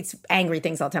tweets angry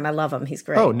things all the time. I love him. He's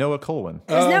great. Oh, Noah Colwyn.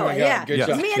 It was Noah, yeah. Good It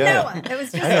was me and Noah. It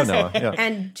was just us. Noah, yeah.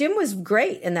 And Jim was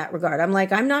great in that regard. I'm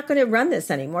like, I'm not going to run this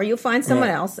anymore. You'll find someone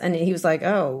else. And he was like,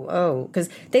 oh, because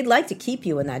they'd like to keep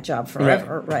you in that job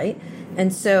forever, right?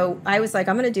 And so I was like,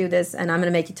 I'm going to do this and I'm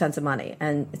going to make you tons of money.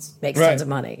 And it makes tons of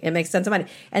money. It makes tons of money.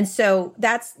 And so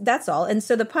that's all. And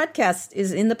so the podcast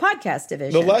is in the podcast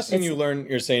division. The lesson you learned,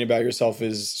 you're saying about yourself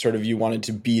is sort of you wanted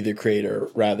to be the creator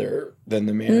rather than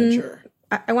the manager.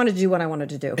 I wanted to do what I wanted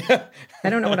to do. I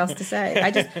don't know what else to say.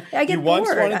 I get bored. You once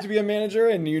wanted to be a manager,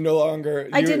 and you no longer.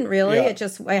 I didn't really.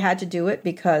 I had to do it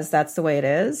because that's the way it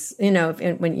is.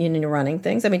 When you're running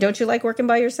things. I mean, don't you like working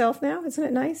by yourself now? Isn't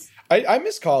it nice? I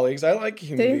miss colleagues. I like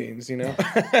human beings. No,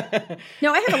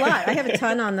 I have a lot. I have a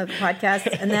ton on the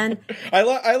podcast, and then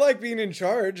I like being in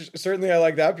charge. Certainly, I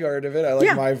like that part of it. I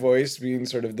like my voice being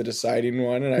sort of the deciding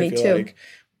one, and I feel like,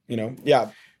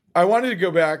 I wanted to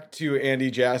go back to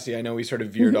Andy Jassy. I know we sort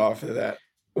of veered off of that.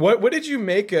 What did you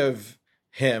make of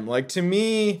him? Like, to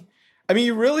me, I mean,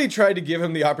 you really tried to give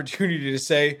him the opportunity to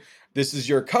say, this is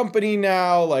your company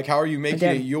now. Like, how are you making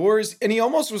it yours? And he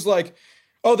almost was like,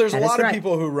 oh, there's a lot of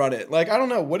people who run it. Like, I don't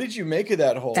know. What did you make of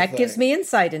that whole thing? That gives me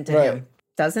insight into him.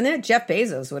 Doesn't it? Jeff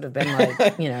Bezos would have been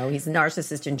like, he's a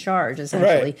narcissist in charge,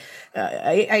 essentially.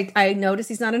 Right. I notice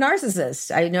he's not a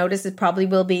narcissist. I notice it probably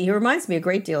will be. He reminds me a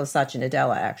great deal of Satya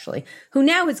Nadella, actually, who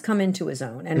now has come into his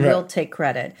own and will take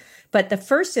credit. But the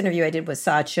first interview I did with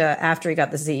Satya after he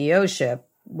got the CEO-ship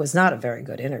was not a very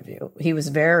good interview. He was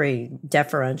very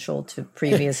deferential to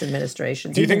previous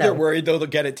administrations. Do you think they're worried, though, they'll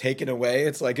get it taken away?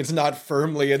 It's like it's not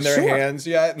firmly in their hands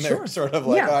yet, and they're sort of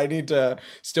like, I need to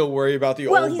still worry about the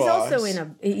old boss. Well, he's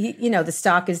also the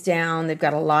stock is down. They've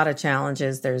got a lot of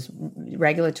challenges. There's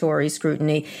regulatory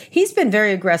scrutiny. He's been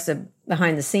very aggressive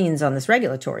behind the scenes on this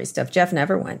regulatory stuff. Jeff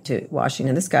never went to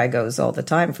Washington. This guy goes all the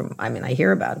time I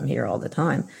hear about him here all the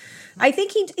time. I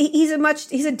think he's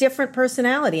a different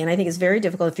personality, and I think it's very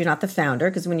difficult if you're not the founder,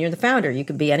 because when you're the founder, you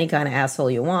can be any kind of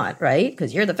asshole you want, right?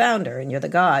 Because you're the founder and you're the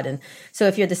god. And so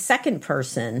if you're the second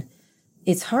person,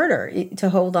 it's harder to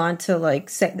hold on to,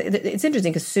 it's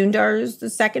interesting because Sundar is the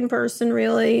second person,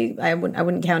 really. I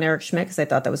wouldn't count Eric Schmidt because I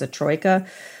thought that was a troika.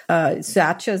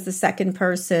 Satya is the second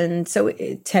person. So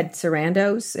Ted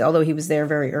Sarandos, although he was there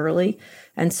very early.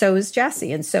 And so is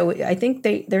Jassy. And so I think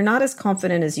they're not as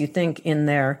confident as you think in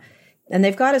their... And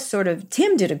they've got to sort of...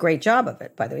 Tim did a great job of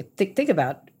it, by the way. Think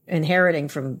about inheriting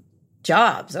from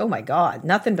Jobs. Oh, my God.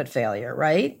 Nothing but failure,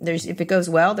 right? If it goes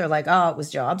well, they're like, oh, it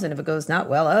was Jobs. And if it goes not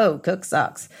well, oh, Cook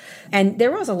sucks. And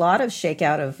there was a lot of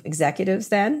shakeout of executives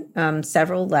then.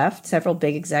 Several left, several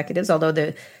big executives. Although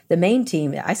the main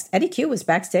team, Eddie Q was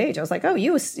backstage. I was like, oh,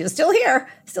 you're still here.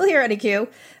 Still here, Eddie Q.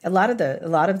 A lot of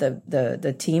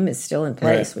the team is still in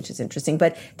place, which is interesting.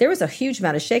 But there was a huge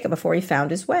amount of shakeup before he found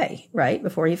his way, right?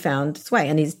 Before he found his way.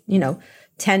 And he's,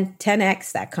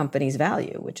 10x that company's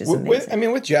value, which is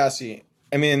amazing. With Jassy,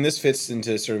 and this fits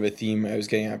into sort of a theme I was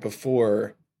getting at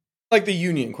before, like the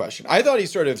union question. I thought he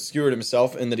sort of skewered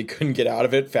himself in that he couldn't get out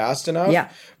of it fast enough.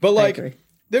 Yeah, but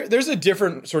there's a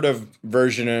different sort of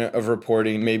version of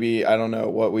reporting. Maybe, I don't know,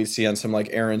 what we see on some like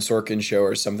Aaron Sorkin show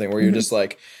or something where you're just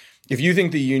like, if you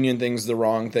think the union thing's the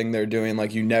wrong thing they're doing,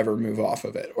 like you never move off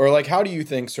of it. Or like, how do you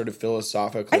think sort of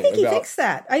philosophically I think he thinks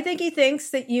that. I think he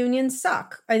thinks that unions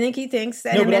suck. I think he thinks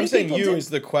that. No, but I'm saying you as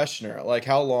the questioner. Like,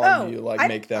 how long do you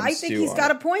make them stew I think he's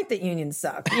got a point that unions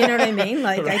suck. You know what I mean?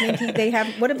 Like, I think they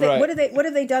have, what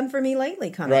have they done for me lately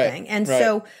kind of thing. And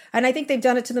so, and I think they've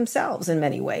done it to themselves in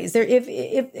many ways. Here's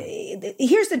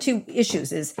the two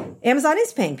issues is Amazon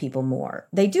is paying people more.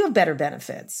 They do have better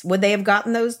benefits. Would they have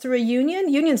gotten those through a union?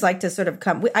 Unions like to sort of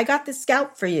come, I got this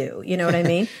scalp for you. You know what I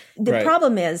mean? The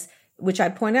problem is which I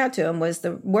pointed out to him, was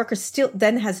the worker still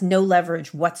then has no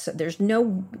leverage whatsoever.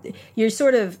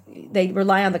 They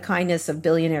rely on the kindness of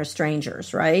billionaire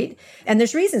strangers, right? And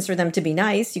there's reasons for them to be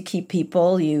nice. You keep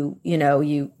people, you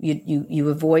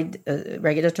avoid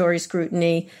regulatory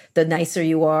scrutiny. The nicer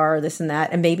you are, this and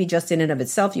that, and maybe just in and of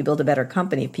itself, you build a better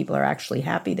company if people are actually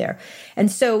happy there.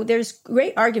 And so there's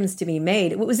great arguments to be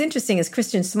made. What was interesting is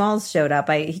Christian Smalls showed up.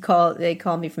 They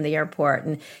called me from the airport,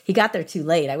 and he got there too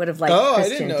late. I would have liked Christian. I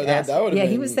didn't know that. That would have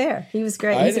he was there. He was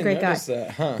great. I He's a great guy.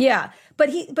 That. Huh. Yeah, but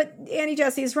Annie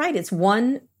Jassy is right. It's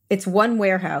one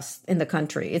warehouse in the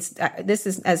country. This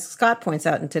is, as Scott points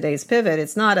out in today's Pivot,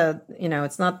 it's not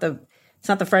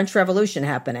the French Revolution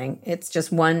happening. It's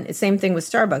just one. Same thing with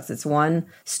Starbucks. It's one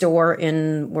store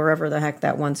in wherever the heck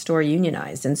that one store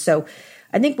unionized. And so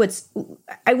I think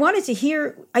I wanted to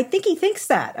hear, I think he thinks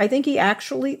that. I think he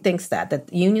actually thinks that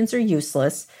unions are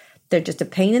useless. They're just a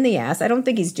pain in the ass. I don't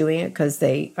think he's doing it because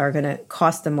they are going to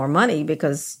cost them more money,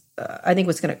 because I think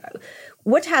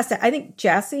I think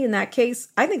Jassy in that case,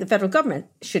 I think the federal government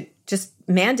should just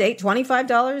mandate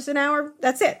 $25 an hour.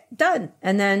 That's it. Done.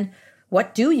 And then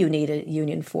what do you need a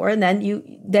union for? And then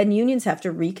unions have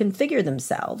to reconfigure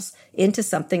themselves into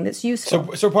something that's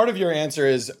useful. So part of your answer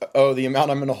is, the amount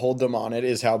I'm going to hold them on it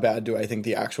is how bad do I think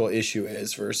the actual issue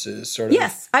is versus sort of.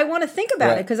 Yes, I want to think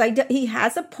about it because he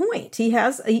has a point. He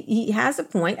has a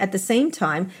point. At the same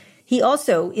time, he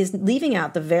also is leaving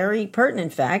out the very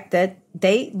pertinent fact that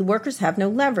the workers have no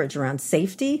leverage around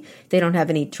safety. They don't have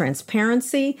any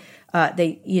transparency.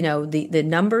 The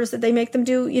numbers that they make them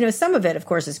do, some of it, of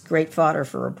course, is great fodder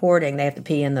for reporting. They have to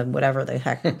pee in the whatever the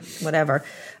heck, whatever.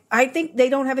 I think they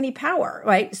don't have any power,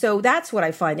 right? So that's what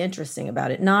I find interesting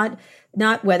about it.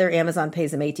 Not whether Amazon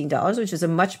pays them $18, which is a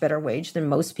much better wage than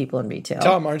most people in retail.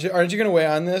 Tom, aren't you going to weigh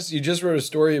on this? You just wrote a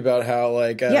story about how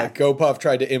GoPuff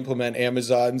tried to implement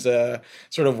Amazon's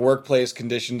sort of workplace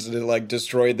conditions that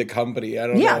destroyed the company. I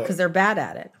don't know. Yeah, because they're bad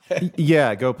at it.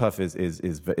 Yeah, GoPuff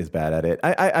is bad at it.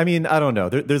 I mean, I don't know.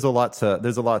 There's a lot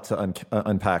to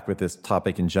unpack with this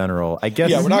topic in general. I guess.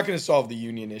 Yeah, we're not going to solve the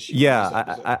union issue.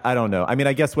 Yeah, I don't know. I mean,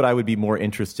 I guess what I would be more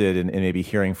interested in maybe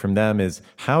hearing from them is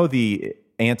how the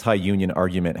anti-union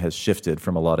argument has shifted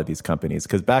from a lot of these companies.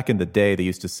 Because back in the day, they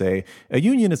used to say a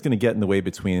union is going to get in the way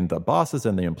between the bosses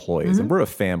and the employees, and we're a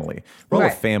family. We're all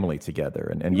a family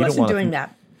together, and you don't want doing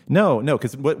that. No,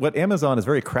 because what Amazon has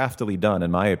very craftily done,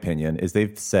 in my opinion, is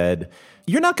they've said,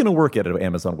 you're not going to work at an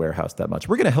Amazon warehouse that much.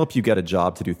 We're going to help you get a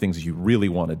job to do things you really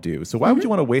want to do. So why would you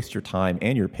want to waste your time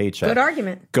and your paycheck Good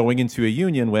argument. going into a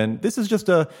union when this is just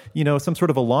some sort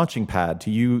of a launching pad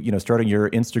to you starting your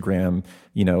Instagram,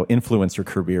 influencer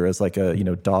career as like a,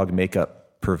 dog makeup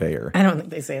purveyor. I don't think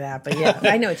they say that, but yeah,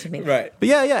 I know what you mean. Right. But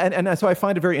yeah. And so I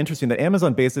find it very interesting that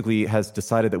Amazon basically has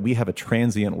decided that we have a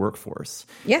transient workforce.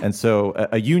 Yeah. And so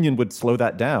a union would slow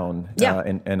that down. Yeah.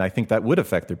 And I think that would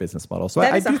affect their business model. So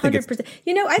that I is do think 100%.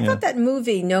 I thought that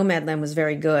movie Nomadland was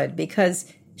very good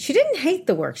because she didn't hate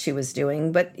the work she was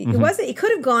doing, but it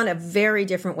could have gone a very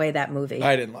different way, that movie.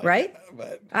 I didn't like it.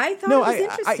 But I thought it was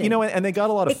interesting. And they got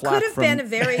a lot of flack. It could have been a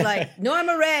very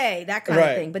Norma Ray, that kind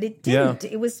of thing, but it didn't.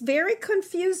 Yeah. It was very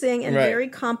confusing and very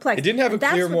complex. It didn't have a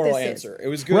clear moral answer. It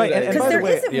was good. Right, because there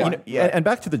isn't one. And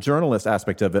back to the journalist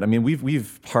aspect of it, I mean,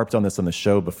 we've harped on this on the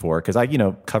show before because I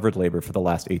covered labor for the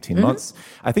last 18 months.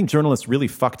 I think journalists really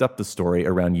fucked up the story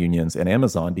around unions and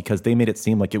Amazon because they made it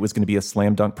seem like it was going to be a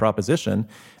slam dunk proposition,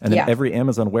 and then every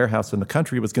Amazon warehouse in the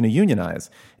country was going to unionize.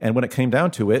 And when it came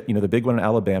down to it, the big one in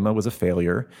Alabama was a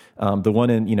failure. The one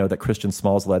in, that Christian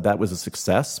Smalls led, that was a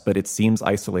success, but it seems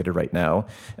isolated right now.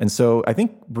 And so I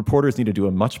think reporters need to do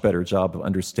a much better job of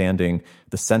understanding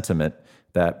the sentiment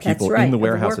that people in the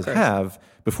warehouses have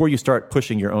before you start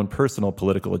pushing your own personal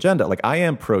political agenda. Like, I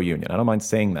am pro-union. I don't mind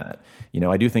saying that.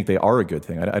 I do think they are a good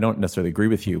thing. I don't necessarily agree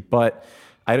with you, but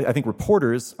I think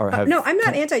reporters are... No, I'm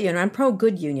not anti-union. I'm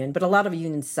pro-good union, but a lot of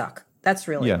unions suck. That's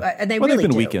really, and they really they've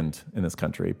been do. weakened in this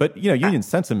country, but union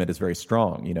sentiment is very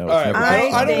strong. All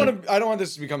right, I don't want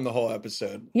this to become the whole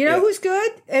episode. Who's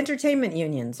good? Entertainment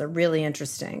unions are really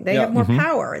interesting. They have more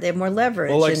power. They have more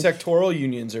leverage. Well, sectoral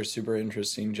unions are super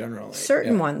interesting generally.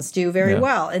 Certain ones do very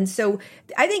well, and so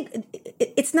I think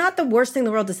it's not the worst thing in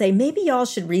the world to say maybe y'all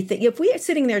should rethink. If we are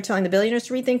sitting there telling the billionaires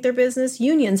to rethink their business,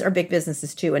 unions are big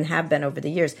businesses too, and have been over the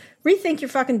years. Rethink your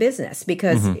fucking business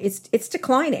because it's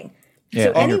declining.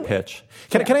 Yeah, so your pitch.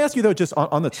 Can I ask you, though, just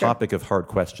on the topic of hard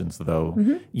questions, though,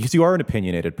 because you are an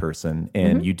opinionated person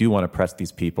and you do want to press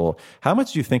these people, how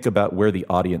much do you think about where the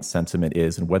audience sentiment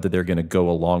is and whether they're going to go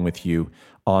along with you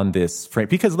on this frame.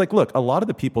 Because like, look, a lot of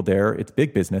the people there, it's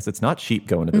big business. It's not cheap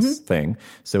going to this thing.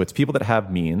 So it's people that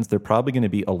have means. They're probably going to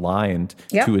be aligned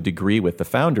to a degree with the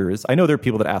founders. I know there are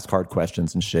people that ask hard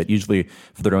questions and shit, usually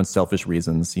for their own selfish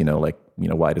reasons,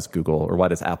 why does Google or why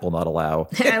does Apple not allow?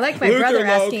 I like my brother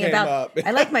asking about.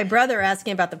 I like my brother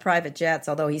asking about the private jets,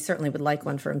 although he certainly would like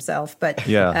one for himself. But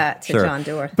to John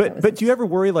Doerr. But do you ever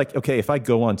worry like, okay, if I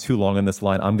go on too long in this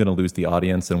line, I'm going to lose the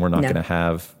audience, and we're not going to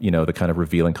have the kind of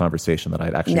revealing conversation that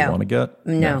I'd actually want to get?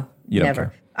 No, never.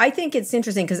 Care. I think it's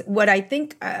interesting because what I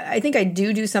think I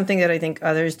do something that I think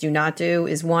others do not do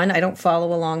is, one, I don't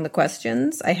follow along the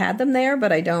questions. I had them there,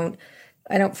 but I don't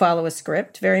follow a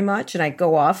script very much, and I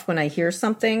go off when I hear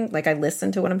something. Like, I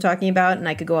listen to what I'm talking about, and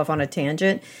I could go off on a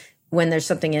tangent when there's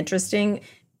something interesting.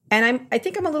 And I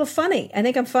think I'm a little funny. I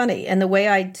think I'm funny, and the way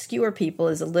I skewer people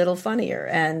is a little funnier.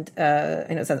 And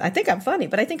I think I'm funny,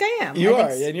 but I think I am. You are,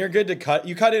 and you're good to cut.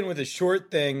 You cut in with a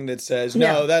short thing that says,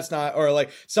 "No, that's not," or like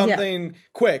something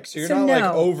quick. So you're not like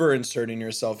over inserting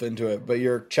yourself into it, but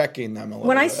you're checking them a little.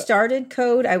 When I started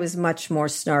Code, I was much more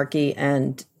snarky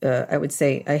and. I would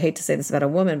say, I hate to say this about a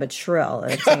woman, but shrill.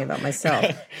 I'm saying about myself.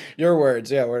 Your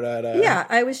words, we're not. Yeah,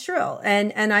 I was shrill,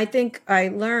 and I think I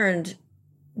learned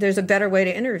there's a better way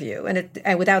to interview, and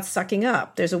without sucking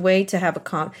up. There's a way to have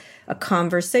a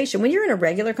conversation. When you're in a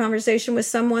regular conversation with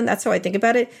someone, that's how I think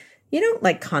about it. You don't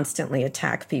like constantly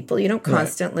attack people. You don't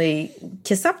constantly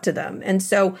kiss up to them, and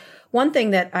so. One thing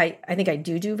that I think I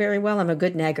do very well, I'm a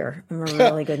good negger. I'm a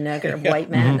really good negger of white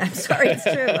men. I'm sorry, it's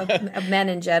true, of men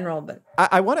in general. But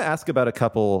I want to ask about a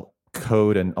couple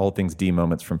Code and all things D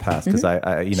moments from past, because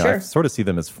I sort of see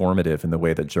them as formative in the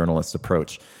way that journalists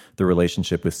approach the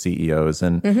relationship with CEOs.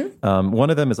 And one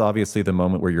of them is obviously the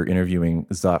moment where you're interviewing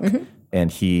Zuck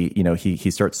and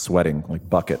he starts sweating like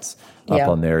buckets up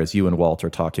on there as you and Walt are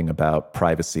talking about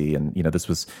privacy. And,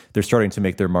 they're starting to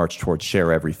make their march towards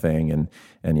share everything.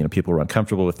 And people were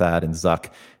uncomfortable with that. And Zuck,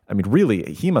 I mean,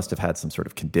 really, he must have had some sort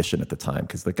of condition at the time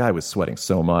because the guy was sweating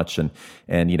so much,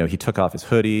 and he took off his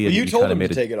hoodie. Well, you told him to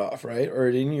take it off, right?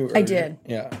 Or didn't you? I did.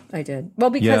 Yeah, I did. Well,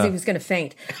 because he was going to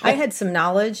faint. I had some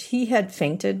knowledge. He had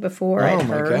fainted before. I'd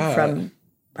heard from.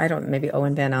 Maybe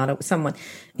Owen Van Otto, someone.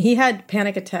 He had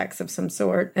panic attacks of some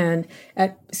sort, and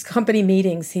at company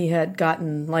meetings, he had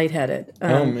gotten lightheaded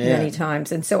many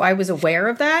times. And so I was aware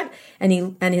of that,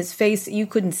 and his face, you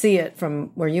couldn't see it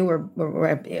from where you were.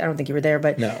 I don't think you were there,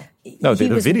 but no,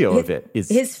 the video of it is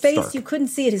his face. Stark. You couldn't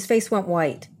see it. His face went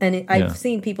white, and I've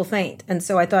seen people faint, and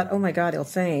so I thought, oh my God, he'll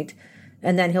faint.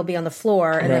 And then he'll be on the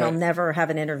floor, and then I'll never have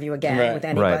an interview again with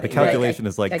anybody. Right. The calculation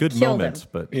is like, good moment,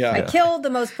 but I killed the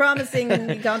most promising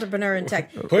entrepreneur in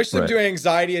tech. Pushed him to an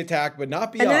anxiety attack, but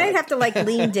not beyond. And then I'd have to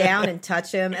lean down and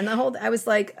touch him, and I was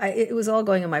like, it was all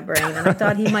going in my brain, and I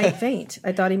thought he might faint.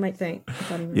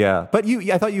 Yeah, but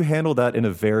I thought you handled that in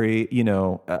a very,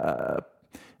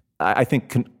 I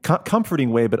think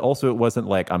comforting way, but also it wasn't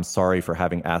like, I'm sorry for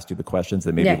having asked you the questions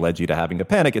that maybe led you to having a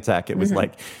panic attack. It was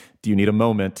like, do you need a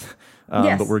moment?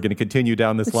 But we're going to continue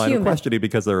down this line of questioning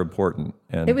because they're important.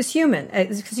 And it was human.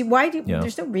 Because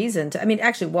there's no reason to. I mean,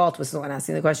 actually, Walt was the one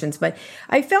asking the questions, but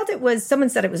I felt someone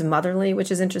said it was motherly, which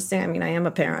is interesting. I mean, I am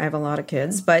a parent. I have a lot of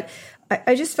kids, but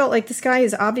I just felt like this guy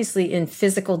is obviously in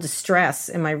physical distress.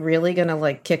 Am I really going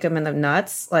to kick him in the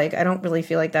nuts? I don't really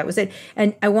feel like that was it.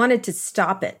 And I wanted to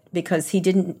stop it because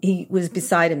he was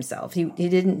beside himself. He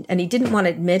didn't want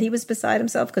to admit he was beside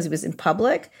himself because he was in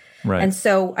public. Right. And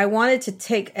so I wanted to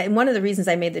take, and one of the reasons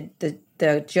I made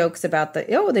the jokes about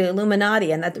the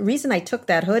Illuminati, and the reason I took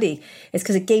that hoodie is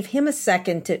because it gave him a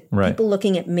second to people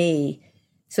looking at me,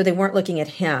 so they weren't looking at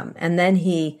him. And then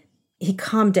he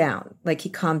calmed down,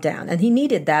 and he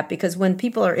needed that because when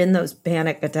people are in those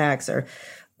panic attacks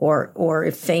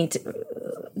or faint,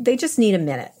 they just need a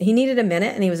minute. He needed a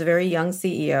minute, and he was a very young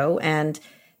CEO, and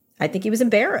I think he was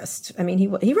embarrassed. I mean, he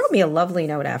wrote me a lovely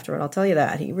note after it. I'll tell you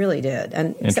that. He really did.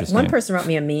 And one person wrote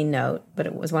me a mean note, but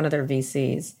it was one of their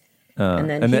VCs. And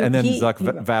then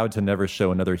Zuck vowed to never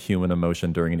show another human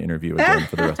emotion during an interview again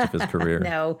for the rest of his career.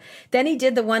 No. Then he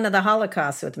did the one of the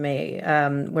Holocaust with me,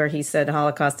 where he said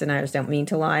Holocaust deniers don't mean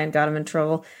to lie and got him in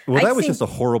trouble. Well, that was just a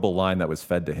horrible line that was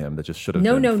fed to him that just should have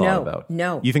been thought about.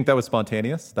 No. You think that was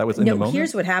spontaneous? That was in the moment?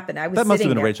 Here's what happened. That must have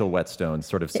been Rachel Whetstone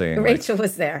sort of saying. Rachel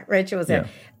was there. Yeah.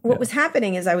 What was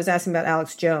happening is I was asking about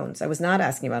Alex Jones. I was not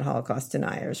asking about Holocaust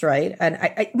deniers, right? And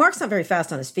Mark's not very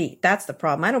fast on his feet. That's the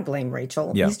problem. I don't blame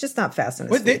Rachel. Yeah. He's just not fast on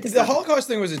his feet. The Holocaust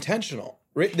thing was intentional.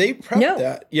 They prepped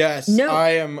that. Yes. No. I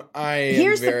am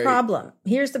the problem.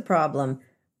 Here's the problem.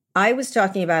 I was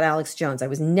talking about Alex Jones. I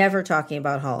was never talking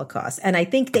about Holocaust. And I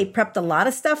think they prepped a lot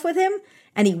of stuff with him.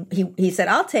 And he said,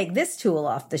 I'll take this tool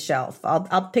off the shelf.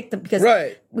 I'll pick them because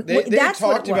right. They that's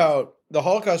talked about the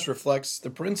Holocaust reflects the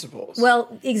principles.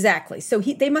 Well, exactly. So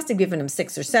they must have given him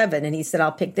 6 or 7, and he said,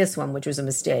 "I'll pick this one," which was a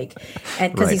mistake,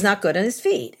 and because he's not good on his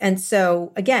feet. And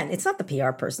so again, it's not the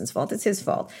PR person's fault; it's his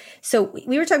fault. So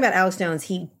we were talking about Alex Jones.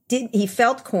 He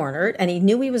felt cornered, and he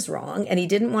knew he was wrong, and he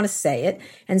didn't want to say it.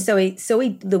 And so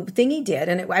the thing he did,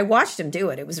 and I watched him do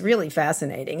it. It was really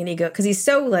fascinating. And because he's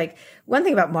so like, one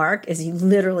thing about Mark is he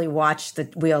literally watched the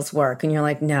wheels work, and you're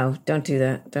like, no, don't do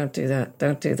that, don't do that,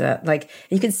 don't do that. Like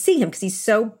you can see him because he's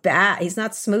so bad. He's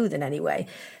not smooth in any way.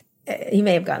 He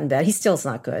may have gotten bad. He still's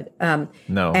not good.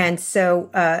 No. And so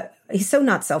he's so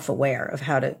not self-aware of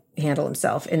how to handle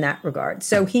himself in that regard.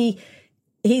 So he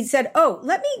said, "Oh,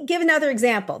 let me give another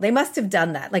example. They must have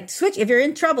done that. Like switch, if you're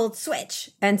in trouble, switch."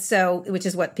 And so, which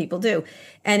is what people do.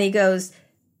 And he goes,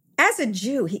 as a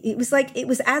Jew, it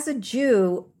was as a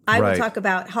Jew, I would talk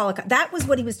about Holocaust. That was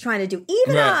what he was trying to do.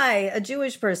 Even I, a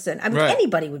Jewish person, I mean,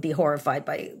 anybody would be horrified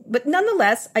by it. But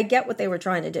nonetheless, I get what they were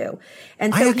trying to do.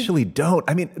 And so I actually don't.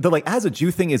 I mean, the like as a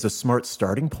Jew thing is a smart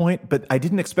starting point, but I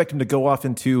didn't expect him to go off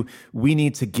into we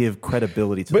need to give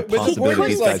credibility to the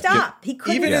possibility these guys stop. He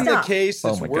couldn't even stop. In the case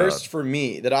that's worst for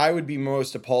me, that I would be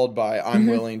most appalled by, I'm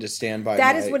willing to stand by.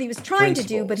 That is what he was trying to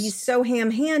do, but he's so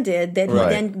ham-handed that he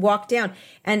then walked down.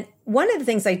 And one of the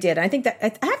things I did, I think that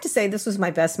I have to say this was my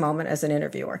best moment as an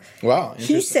interviewer. Wow.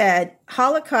 He said,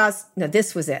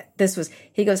 this was it.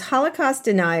 He goes, Holocaust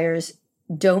deniers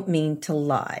don't mean to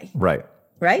lie. Right.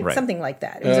 Something like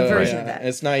that. It was a version of that.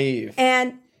 It's naive.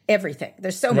 And everything.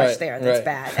 There's so much there that's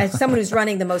bad. As someone who's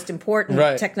running the most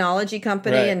important technology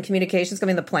company and communications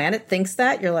company on the planet thinks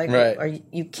that, you're like,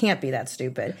 you can't be that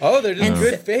stupid. Oh, they're just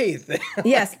good faith.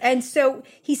 Yes. And so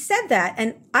he said that,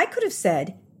 and I could have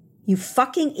said, "You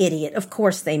fucking idiot. Of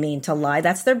course they mean to lie.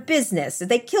 That's their business.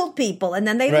 They killed people and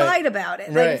then they lied about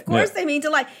it. Like, of course they mean to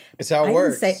lie." It's how it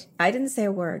works. I didn't say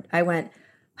a word. I went,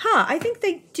 I think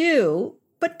they do,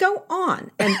 but go on.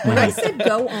 And when I said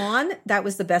go on, that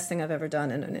was the best thing I've ever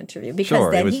done in an interview.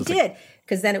 Because then he did.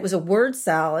 Because then it was a word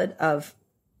salad of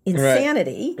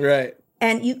insanity. Right.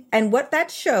 And what that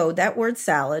showed, that word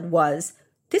salad, was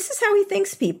this is how he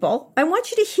thinks, people. I want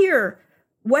you to hear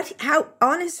how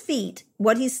on his feet,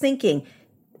 what he's thinking.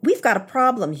 We've got a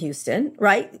problem, Houston,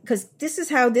 right? Because this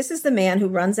is the man who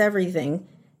runs everything,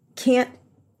 can't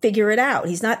figure it out.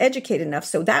 He's not educated enough.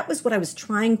 So that was what I was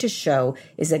trying to show,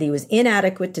 is that he was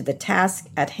inadequate to the task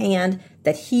at hand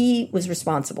that he was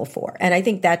responsible for. And I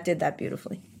think that did that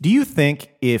beautifully. Do you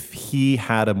think if he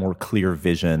had a more clear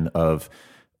vision of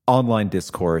online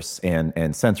discourse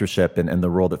and censorship and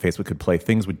the role that Facebook could play,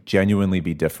 things would genuinely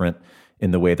be different in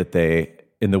the way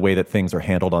that things are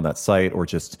handled on that site, or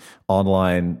just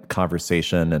online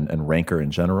conversation and rancor in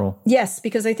general? Yes,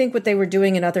 because I think what they were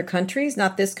doing in other countries,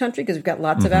 not this country, because we've got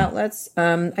lots of outlets.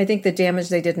 I think the damage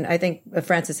they did, I think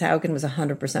Frances Haugen was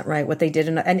 100% right. What they did,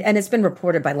 and it's been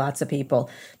reported by lots of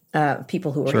people who are in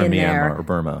Myanmar there. Or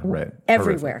Burma, right.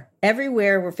 Everywhere.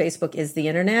 Everywhere where Facebook is the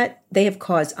internet, they have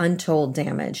caused untold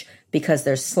damage because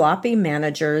they're sloppy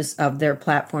managers of their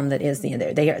platform that is the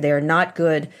internet. They are not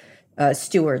good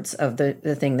stewards of the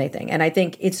thing they think. And I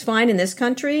think it's fine in this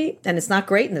country, and it's not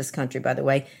great in this country, by the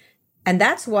way. And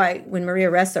that's why when Maria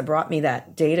Ressa brought me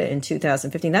that data in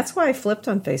 2015, that's why I flipped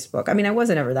on Facebook. I mean, I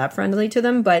wasn't ever that friendly to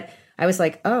them, but I was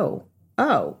like, oh.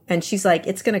 And she's like,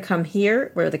 it's going to come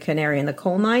here. We're the canary in the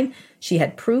coal mine. She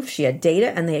had proof, she had data,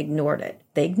 and they ignored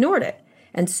it.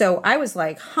 And so I was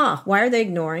like, why are they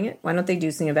ignoring it? Why don't they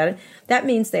do something about it? That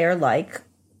means they are like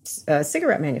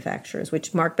cigarette manufacturers,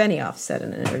 which Mark Benioff said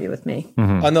in an interview with me.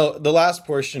 Mm-hmm. On the last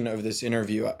portion of this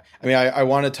interview, I mean, I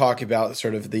want to talk about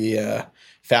sort of the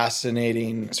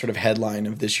fascinating sort of headline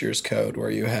of this year's code, where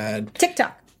you had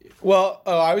TikTok. Well,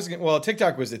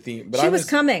 TikTok was the theme, but she was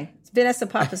coming. Vanessa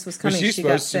Pappas was coming. Was she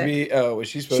supposed to be? Oh, was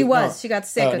she supposed? She was. No. She got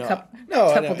sick a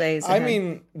couple days ahead. I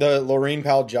mean, the Laureen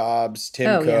Powell Jobs,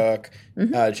 Tim Cook,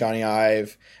 Johnny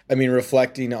Ive. I mean,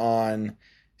 reflecting on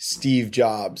Steve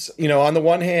Jobs. You know, on the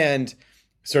one hand,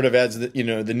 sort of as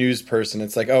the news person,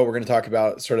 it's like, oh, we're going to talk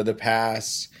about sort of the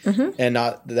past and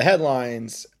not the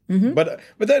headlines. Mm-hmm. But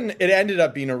then it ended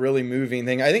up being a really moving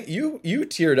thing. I think you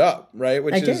teared up, right?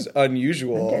 Which is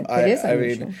unusual. It is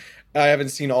unusual. I mean, I haven't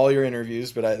seen all your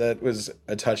interviews, but that was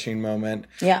a touching moment.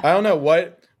 Yeah. I don't know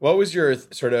what was your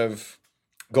sort of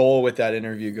goal with that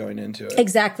interview going into it?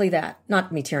 Exactly that.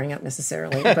 Not me tearing up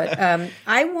necessarily, but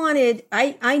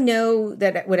I know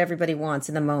that what everybody wants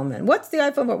in the moment. What's the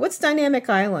iPhone? What's Dynamic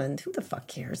Island? Who the fuck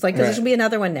cares? Like, there should be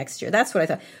another one next year. That's what I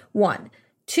thought. One.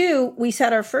 Two, we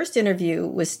had our first interview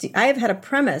with Steve. I have had a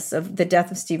premise of the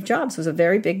death of Steve Jobs was a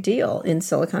very big deal in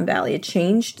Silicon Valley. It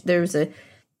changed. There's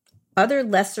other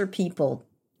lesser people.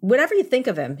 Whatever you think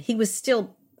of him, he was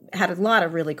still had a lot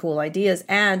of really cool ideas,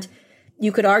 and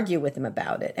you could argue with him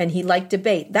about it. And he liked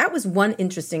debate. That was one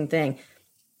interesting thing.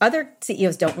 Other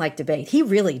CEOs don't like debate. He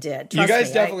really did. You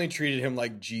guys definitely treated him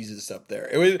like Jesus up there.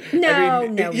 It was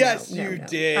yes, you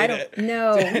did. I don't.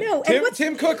 No.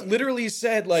 Tim Cook literally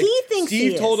said, like,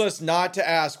 Steve told us not to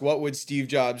ask what would Steve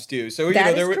Jobs do. So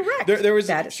correct. There was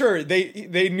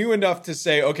they knew enough to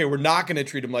say, okay, we're not going to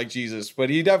treat him like Jesus,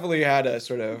 but he definitely had a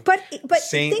sort of but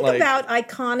think about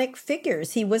iconic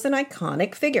figures. He was an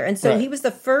iconic figure, and so he was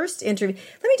the first interview.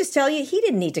 Let me just tell you, he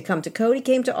didn't need to come to Code. He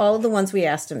came to all of the ones we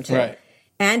asked him to. Right.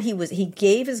 And he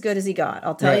gave as good as he got.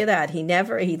 I'll tell you that. He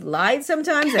lied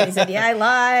sometimes. And he said, yeah, I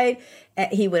lied.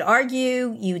 He would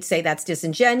argue. You'd say that's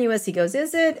disingenuous. He goes,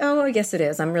 is it? Oh, I guess it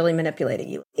is. I'm really manipulating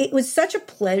you. It was such a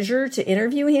pleasure to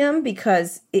interview him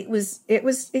because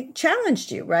it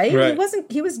challenged you, right?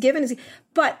 He was given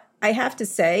but I have to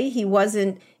say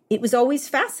it was always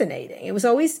fascinating. It was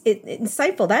always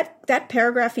insightful. That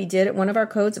paragraph he did at one of our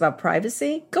codes about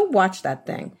privacy, go watch that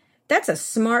thing. That's a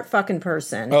smart fucking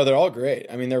person. Oh, they're all great.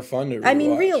 I mean, they're fun to rewatch. I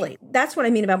mean, really. That's what I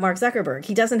mean about Mark Zuckerberg.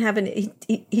 He doesn't have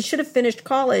he should have finished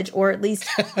college or at least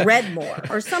read more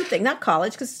or something. Not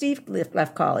college, because Steve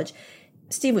left college.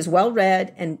 Steve was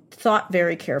well-read and thought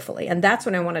very carefully. And that's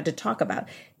what I wanted to talk about.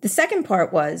 The second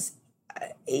part was,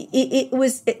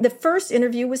 the first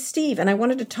interview was Steve, and I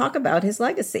wanted to talk about his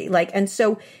legacy.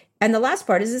 And the last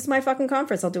part is, this is my fucking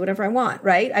conference. I'll do whatever I want,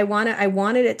 right? I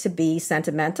wanted it to be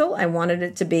sentimental. I wanted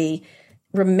it to be,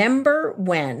 remember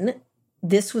when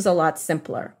this was a lot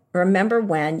simpler. Remember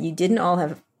when you didn't all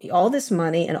have all this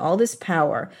money and all this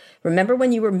power. Remember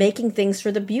when you were making things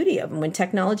for the beauty of them, when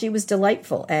technology was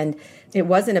delightful and it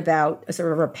wasn't about a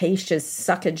sort of rapacious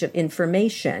suckage of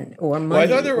information or money. Well, I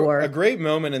thought there was a great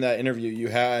moment in that interview. You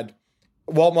had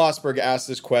Walt Mossberg asked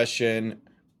this question,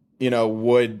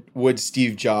 would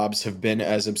Steve Jobs have been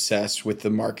as obsessed with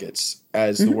the markets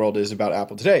as the world is about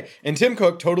Apple today? And Tim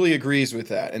Cook totally agrees with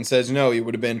that and says, no, he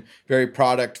would have been very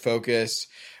product focused.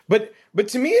 But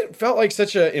to me, it felt like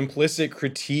such an implicit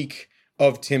critique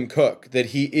of Tim Cook, that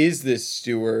he is this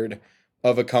steward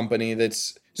of a company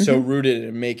that's so rooted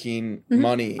in making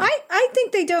money. I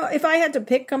think they don't. If I had to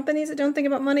pick companies that don't think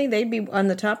about money, they'd be on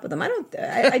the top of them. I don't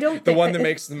the think one that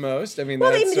makes the most. I mean,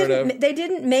 well, they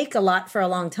didn't make a lot for a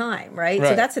long time, right?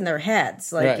 So that's in their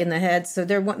heads, in the heads. So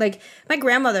they're like, my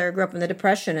grandmother grew up in the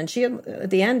Depression, and she at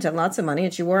the end had lots of money,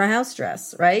 and she wore a house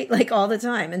dress, right, like all the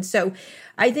time. And so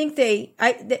I think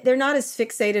they're not as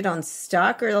fixated on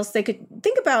stock, or else they could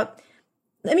think about.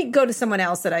 Let me go to someone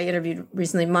else that I interviewed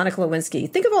recently, Monica Lewinsky.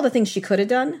 Think of all the things she could have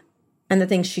done and the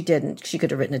things she didn't. She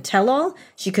could have written a tell-all.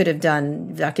 She could have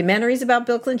done documentaries about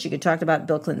Bill Clinton. She could talk about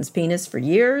Bill Clinton's penis for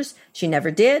years. She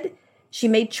never did. She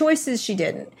made choices she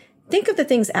didn't. Think of the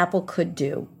things Apple could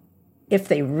do if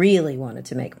they really wanted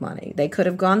to make money. They could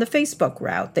have gone the Facebook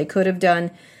route. They could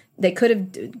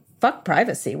have fuck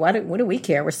privacy. What do we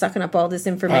care? We're sucking up all this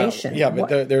information.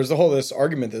 But there's this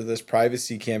argument that this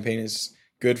privacy campaign is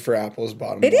good for Apple's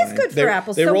bottom line. It is good for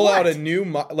Apple. They roll out a new,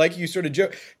 like you sort of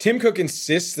joke. Tim Cook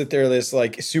insists that they're this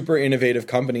like super innovative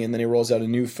company, and then he rolls out a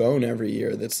new phone every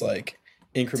year that's like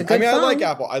incremental. I mean, I like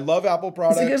Apple. I love Apple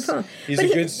products. It's a good phone. He's a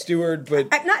good steward, but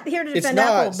I'm not here to defend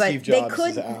Apple, but they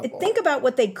could think about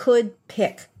what they could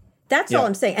pick. That's all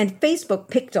I'm saying. And Facebook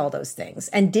picked all those things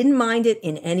and didn't mind it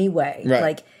in any way. Right.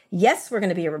 Like, yes, we're going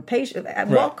to be a rapacious.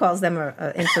 Walt calls them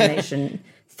a information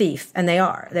thief, and they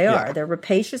are. They're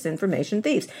rapacious information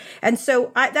thieves. And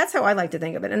so that's how I like to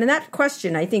think of it. And in that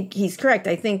question, I think he's correct.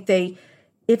 I think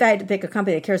if I had to pick a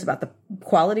company that cares about the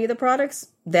quality of the products,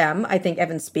 them. I think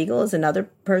Evan Spiegel is another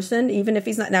person, even if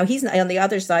he's not. Now, he's not, on the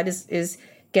other side is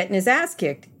getting his ass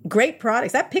kicked. Great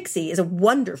products. That Pixie is a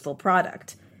wonderful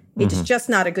product. It's just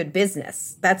not a good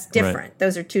business. That's different. Right.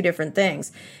 Those are two different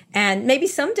things. And maybe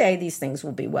someday these things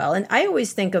will be well. And I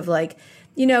always think of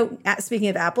speaking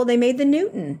of Apple, they made the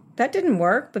Newton. That didn't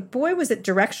work, but boy, was it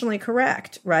directionally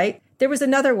correct, right? There was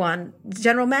another one, the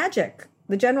General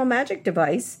Magic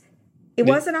device. It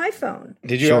was an iPhone.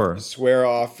 Did you swear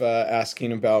off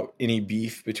asking about any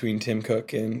beef between Tim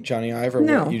Cook and Johnny Ive? Or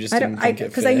no, what? You just didn't think it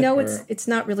because I know it's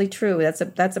not really true. That's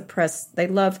a press. They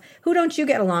love. Who don't you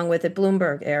get along with at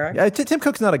Bloomberg, Eric? Yeah, Tim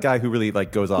Cook's not a guy who really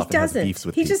goes off and has beefs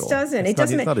with people. He just doesn't. It's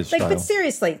not his style. But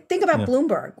seriously, think about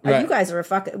Bloomberg. Right. You guys are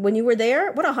when you were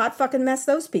there, what a hot fucking mess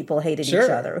those people hated each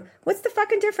other. What's the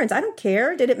fucking difference? I don't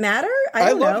care. Did it matter?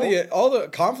 I love all the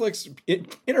conflicts.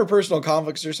 Interpersonal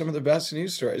conflicts are some of the best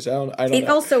news stories. I don't it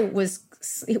know. Also was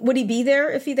would he be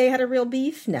there if they had a real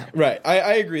beef? No. Right.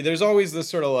 I agree. There's always this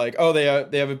sort of like, oh, they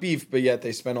have a beef, but yet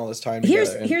they spend all this time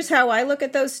together. Here's how I look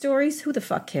at those stories. Who the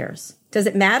fuck cares? Does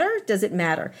it matter? Does it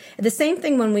matter? The same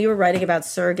thing when we were writing about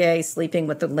Sergey sleeping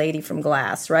with the lady from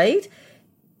Glass, right?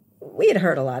 We had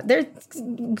heard a lot.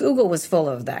 Google was full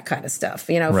of that kind of stuff,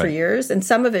 for years. And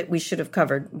some of it we should have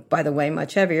covered, by the way,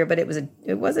 much heavier. But it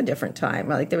was a different time.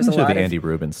 Like there was a lot of the Andy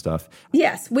Rubin stuff.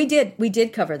 Yes, we did. We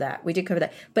did cover that.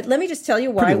 But let me just tell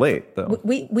you why. Pretty late though.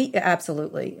 We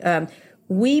absolutely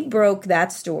we broke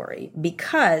that story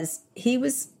because he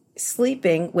was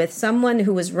sleeping with someone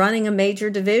who was running a major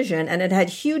division, and it had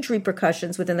huge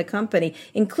repercussions within the company,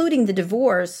 including the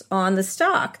divorce on the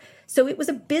stock. So it was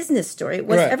a business story. It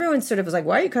was right. Everyone sort of was like,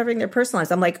 why are you covering their personal lives?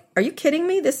 I'm like, are you kidding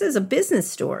me? This is a business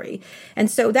story.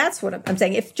 And so that's what I'm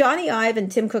saying. If Johnny Ive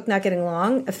and Tim Cook not getting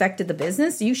along affected the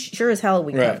business, you sure as hell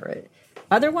we cover it.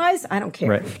 Otherwise, I don't care.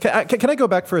 Right. Can I go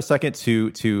back for a second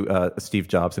to Steve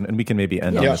Jobs, and we can maybe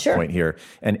end on this point here,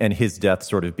 and his death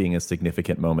sort of being a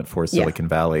significant moment for Silicon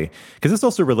Valley, because this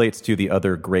also relates to the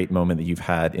other great moment that you've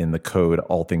had in the Code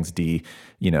All Things D,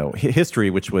 history,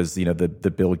 which was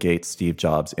the Bill Gates Steve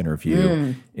Jobs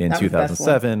interview in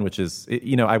 2007, which is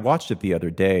I watched it the other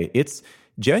day. It's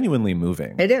genuinely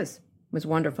moving. It is. Was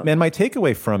wonderful. Man, my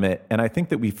takeaway from it, and I think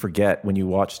that we forget when you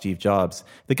watch Steve Jobs,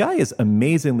 the guy is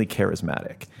amazingly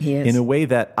charismatic. He is. In a way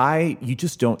that you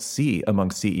just don't see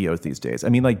among CEOs these days. I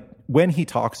mean, like, when he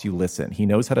talks, you listen. He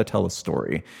knows how to tell a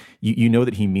story. You know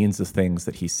that he means the things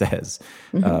that he says,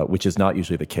 which is not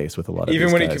usually the case with a lot of even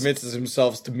these when guys. he commits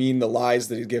himself to mean the lies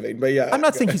that he's giving. But yeah, I'm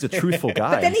not saying he's a truthful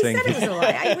guy. But then he said it was a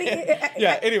lie.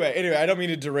 Yeah. Anyway, I don't mean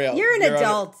to derail. You're an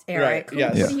adult, Eric. Right,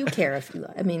 yes. What do you care if you?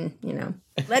 I mean,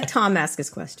 let Tom ask his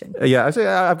question. Yeah,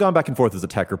 I've gone back and forth as a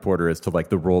tech reporter as to like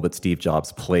the role that Steve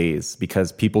Jobs plays,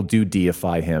 because people do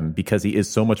deify him because he is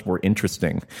so much more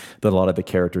interesting than a lot of the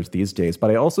characters these days.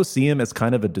 But I also see him as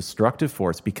kind of a destructive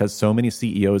force because so many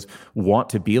CEOs want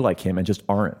to be like him and just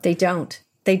aren't. They don't.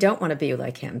 They don't want to be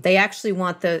like him. They actually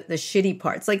want the shitty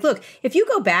parts. Like, look, if you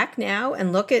go back now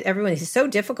and look at everyone, he's so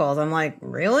difficult. I'm like,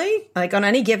 really? Like on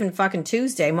any given fucking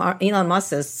Tuesday, Elon Musk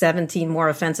says 17 more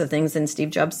offensive things than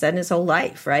Steve Jobs said in his whole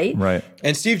life, right? Right.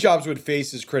 And Steve Jobs would face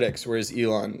his critics, whereas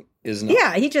Elon is not.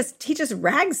 Yeah, he just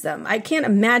rags them. I can't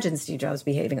imagine Steve Jobs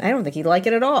behaving. I don't think he'd like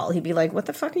it at all. He'd be like, what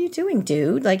the fuck are you doing,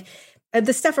 dude? Like,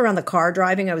 the stuff around the car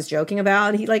driving I was joking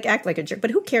about, he act like a jerk.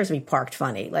 But who cares if he parked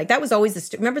funny? Like that was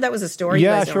always remember that was a story?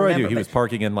 Yeah, sure I do. He was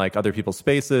parking in like other people's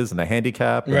spaces and the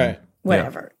handicap. Right.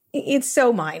 Whatever. Yeah. It's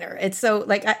so minor. It's so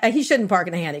like he shouldn't park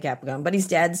in a handicap zone, but he's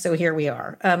dead. So here we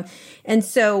are. And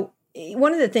so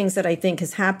one of the things that I think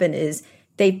has happened is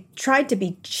they tried to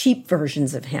be cheap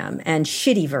versions of him and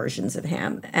shitty versions of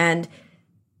him. And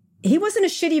he wasn't a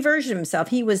shitty version of himself.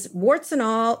 He was, warts and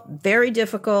all, very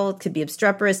difficult, could be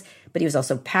obstreperous, but he was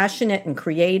also passionate and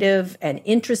creative and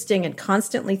interesting and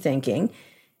constantly thinking.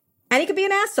 And he could be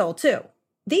an asshole, too.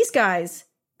 These guys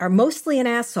are mostly an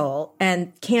asshole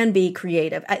and can be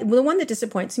creative. The one that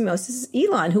disappoints me most is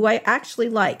Elon, who I actually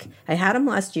like. I had him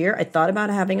last year. I thought about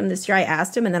having him this year. I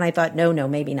asked him, and then I thought, no,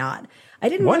 maybe not. I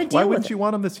didn't want to deal with it. Why wouldn't you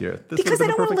want him this year? Because I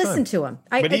don't want to listen to him.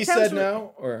 But he said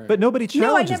no? Or? But nobody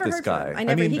challenges this guy.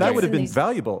 I mean, that would have been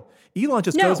valuable. Elon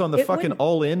just goes on the fucking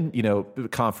all-in,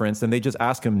 conference, and they just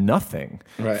ask him nothing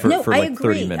for like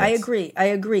 30 minutes. I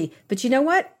agree. But you know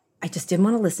what? I just didn't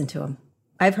want to listen to him.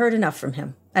 I've heard enough from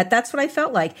him. That's what I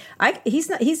felt like.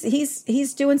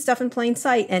 He's doing stuff in plain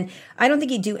sight, and I don't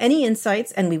think he'd do any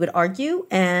insights, and we would argue,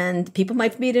 and people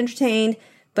might be entertained.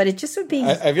 But it just would be.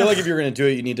 I feel like if you're going to do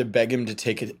it, you need to beg him to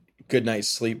take a good night's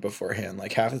sleep beforehand.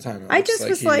 Like half the time, I just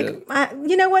was like,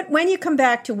 you know what? When you come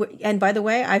back to, and by the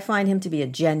way, I find him to be a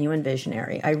genuine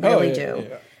visionary. I really do.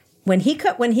 Yeah. When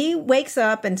he wakes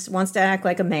up and wants to act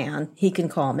like a man, he can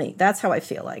call me. That's how I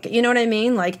feel like it. You know what I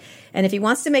mean? Like, and if he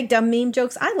wants to make dumb meme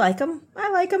jokes, I like them.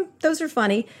 Those are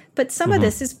funny. But some of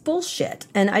this is bullshit,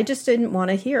 and I just didn't want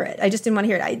to hear it.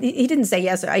 He didn't say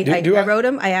yes. I wrote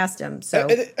him. I asked him. So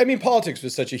I mean, politics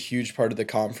was such a huge part of the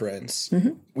conference.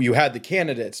 You had the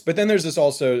candidates, but then there's this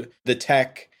also the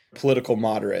tech political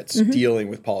moderates dealing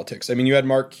with politics. I mean, you had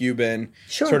Mark Cuban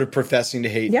sort of professing to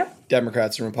hate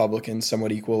Democrats and Republicans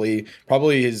somewhat equally.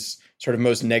 Probably his sort of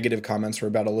most negative comments were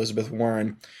about Elizabeth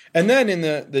Warren. And then in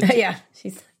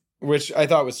which I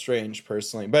thought was strange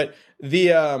personally. But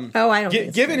the I don't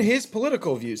think given his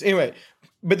political views. Anyway,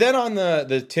 but then on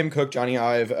the Tim Cook, Johnny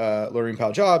Ive, Laureen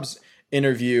Powell Jobs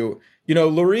interview,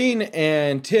 Laureen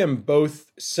and Tim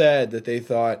both said that they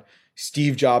thought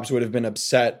Steve Jobs would have been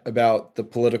upset about the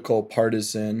political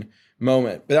partisan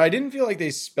moment. But I didn't feel like they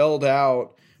spelled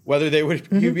out whether they would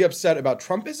be upset about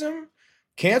Trumpism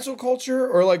cancel culture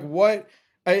or like what?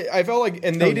 I felt like,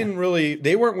 and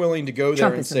they weren't willing to go there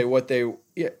Trumpism. and say what they.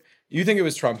 Yeah, you think it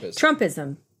was Trumpism?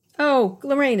 Trumpism. Oh,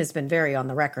 Lorraine has been very on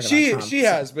the record. She about Trump, she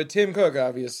has, but Tim Cook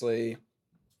obviously.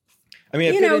 I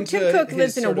mean, Tim Cook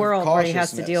lives in a world where he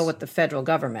has to deal with the federal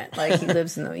government. Like he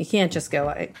lives in he can't just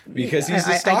go because he's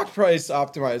a stock price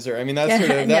optimizer. I mean, that's the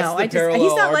parallel.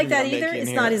 He's not like that I'm either. It's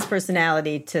here. not his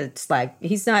personality to slag.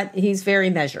 He's not. He's very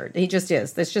measured. He just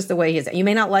is. That's just the way he is. You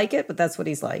may not like it, but that's what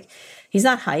he's like. He's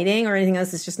not hiding or anything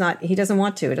else. It's just not. He doesn't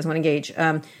want to. He doesn't want to engage.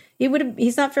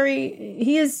 He's not very.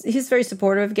 He's very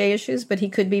supportive of gay issues, but he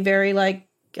could be very like,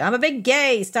 I'm a big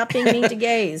gay. Stop being mean to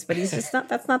gays. But he's just not.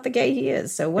 That's not the gay he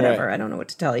is. So whatever. Right. I don't know what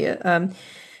to tell you.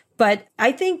 But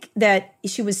I think that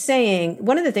she was saying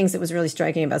one of the things that was really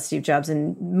striking about Steve Jobs,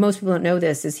 and most people don't know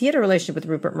this, is he had a relationship with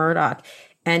Rupert Murdoch.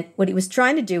 And what he was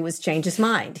trying to do was change his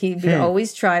mind. He would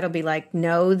always try to be like,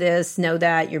 no this, no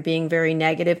that. You're being very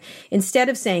negative. Instead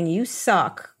of saying, you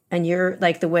suck. And you're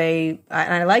like the way,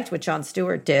 I liked what Jon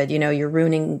Stewart did. You know, you're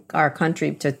ruining our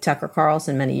country to Tucker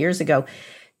Carlson many years ago.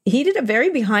 He did a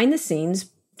very behind the scenes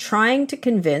trying to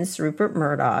convince Rupert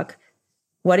Murdoch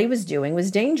what he was doing was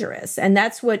dangerous. And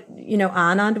that's what,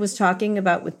 Anand was talking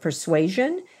about with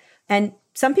persuasion. And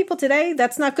some people today,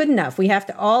 that's not good enough. We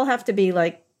all have to be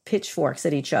like pitchforks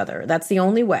at each other. That's the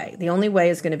only way. The only way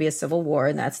is going to be a civil war,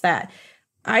 and that's that.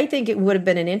 I think it would have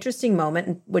been an interesting moment.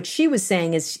 And what she was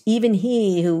saying is even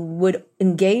he who would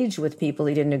engage with people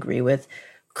he didn't agree with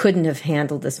couldn't have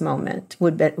handled this moment,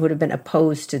 would have been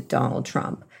opposed to Donald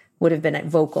Trump, would have been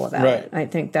vocal about it. I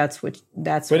think that's what.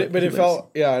 But it felt.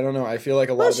 Yeah, I don't know. I feel like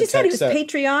a lot of the she said he text was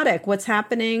patriotic. What's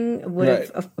happening would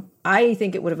have. I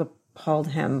think it would have appalled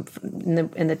him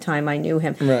in the time I knew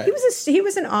him. Right. He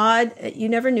was an odd. You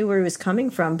never knew where he was coming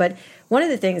from. But one of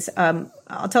the things,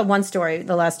 I'll tell one story.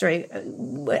 The last story,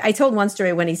 I told one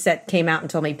story when he came out and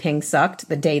told me Ping sucked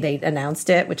the day they announced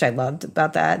it, which I loved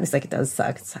about that. And he's like, it does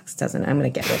suck. It sucks, doesn't it? I'm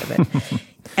going to get rid of it.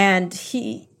 And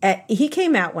he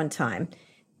came out one time.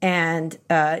 And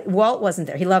Walt wasn't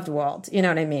there. He loved Walt, you know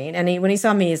what I mean? And when he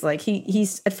saw me, he's like,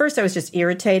 he's at first I was just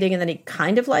irritating, and then he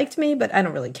kind of liked me, but I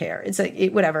don't really care. It's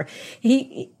like whatever.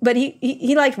 He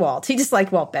liked Walt. He just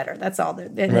liked Walt better. That's all.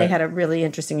 And they had a really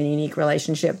interesting and unique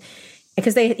relationship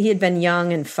because he had been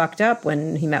young and fucked up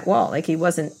when he met Walt. Like he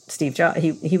wasn't Steve Jobs.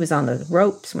 He was on the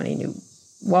ropes when he knew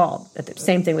Walt.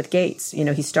 Same thing with Gates.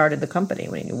 He started the company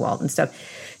when he knew Walt and stuff.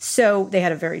 So they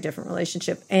had a very different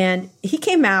relationship. And he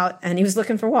came out and he was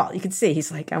looking for Walt. You could see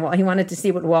he's like, he wanted to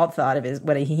see what Walt thought of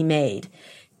what he made.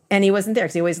 And he wasn't there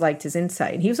because he always liked his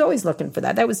insight. He was always looking for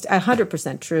that. That was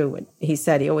 100% true. What he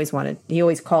said, he always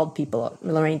called people.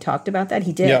 Lorraine talked about that.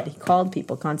 He did. Yeah. He called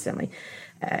people constantly.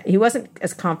 He wasn't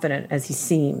as confident as he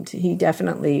seemed. He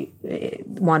definitely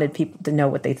wanted people to know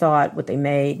what they thought, what they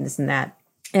made, and this and that.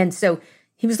 And so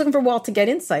he was looking for Walt to get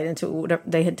insight into what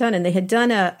they had done. And they had done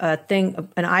an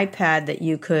iPad that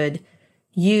you could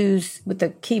use with the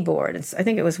keyboard. I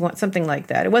think it was something like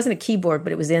that. It wasn't a keyboard,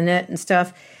 but it was in it and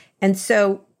stuff. And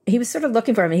so he was sort of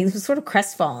looking for him. He was sort of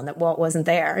crestfallen that Walt wasn't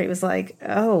there. He was like,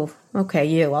 oh,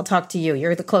 okay, I'll talk to you.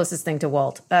 You're the closest thing to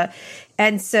Walt.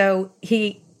 And so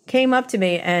he came up to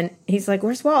me and he's like,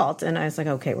 where's Walt? And I was like,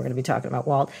 okay, we're going to be talking about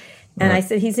Walt. And I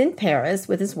said, he's in Paris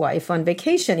with his wife on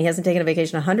vacation. He hasn't taken a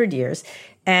vacation in 100 years.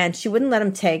 And she wouldn't let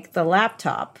him take the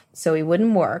laptop, so he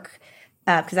wouldn't work.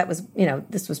 Because that was,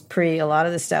 this was pre a lot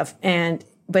of this stuff.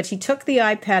 But she took the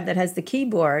iPad that has the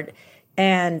keyboard,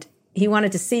 and he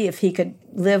wanted to see if he could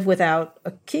live without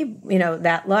a key,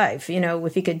 that life,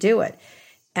 if he could do it.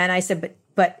 And I said,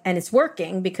 and it's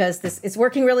working because it's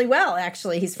working really well.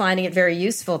 Actually, he's finding it very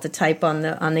useful to type on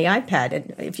the iPad.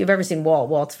 And if you've ever seen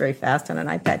Walt's very fast on an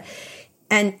iPad.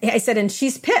 And I said, and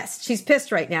she's pissed. She's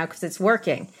pissed right now because it's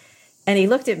working. And he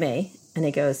looked at me and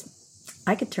he goes,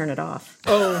 I could turn it off.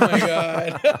 Oh my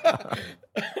God.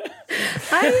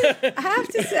 I have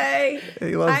to say,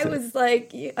 I was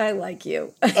like, I like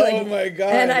you. Oh my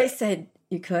God. And I said,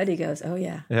 you could? He goes, oh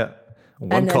yeah. Yeah.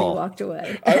 And then he walked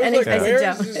away. I was like,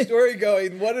 where's the story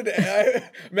going?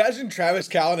 Imagine Travis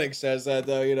Kalanick says that,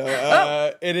 though,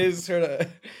 it is sort of...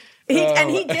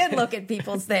 And he did look at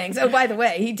people's things. Oh, by the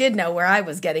way, he did know where I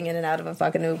was getting in and out of a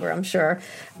fucking Uber, I'm sure.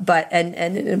 But, and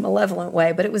in a malevolent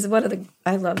way. But it was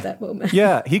I love that moment.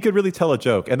 Yeah, he could really tell a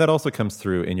joke. And that also comes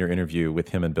through in your interview with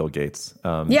him and Bill Gates.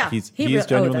 He's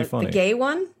genuinely funny. The gay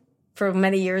one for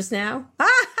many years now.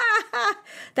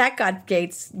 that got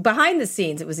Gates behind the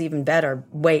scenes. It was even better.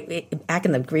 Back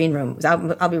in the green room,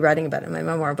 I'll be writing about it in my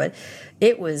memoir. But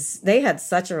they had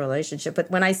such a relationship.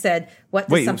 But when I said,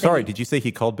 did you say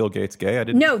he called Bill Gates gay? I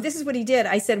didn't. No, this is what he did.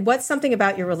 I said, what's something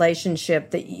about your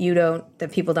relationship that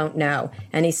people don't know?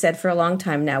 And he said, for a long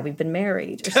time now, we've been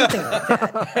married or something like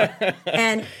that.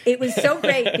 And it was so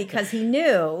great because he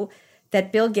knew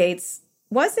that Bill Gates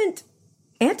wasn't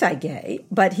anti-gay,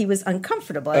 but he was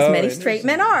uncomfortable, as many straight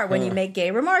men are when you make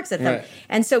gay remarks at them. Right.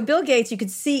 And so Bill Gates, you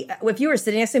could see, if you were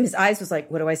sitting next to him, his eyes was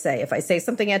like, what do I say? If I say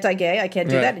something anti-gay, I can't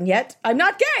do that. And yet, I'm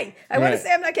not gay. I want to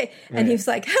say I'm not gay. And he was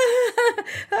like,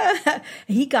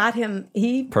 he got him.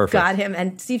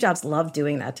 And Steve Jobs loved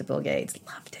doing that to Bill Gates.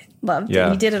 Loved it.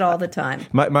 He did it all the time.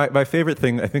 My favorite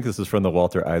thing, I think this is from the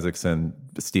Walter Isaacson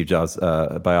Steve Jobs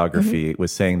biography,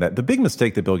 was saying that the big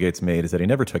mistake that Bill Gates made is that he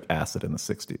never took acid in the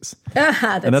 60s.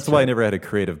 And that's why he never had a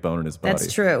creative bone in his body.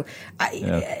 That's true.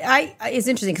 It's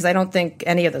interesting because I don't think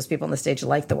any of those people on the stage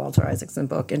liked the Walter Isaacson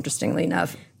book, interestingly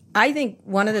enough. I think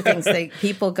one of the things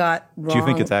people got wrong... Do you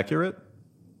think it's accurate?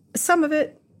 Some of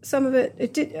it.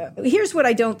 It did. Here's what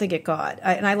I don't think it got.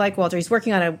 And I like Walter. He's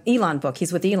working on an Elon book.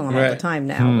 He's with Elon all the time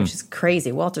now, which is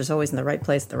crazy. Walter's always in the right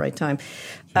place at the right time,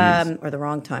 or the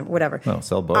wrong time, or whatever. No,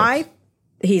 sell books.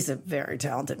 He's a very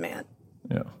talented man.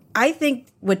 Yeah. I think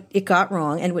what it got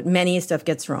wrong, and what many stuff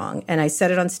gets wrong, and I said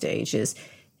it on stage, is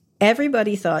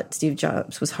everybody thought Steve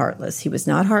Jobs was heartless. He was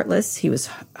not heartless. He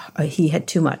had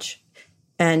too much,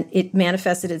 and it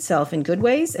manifested itself in good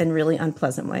ways and really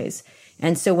unpleasant ways.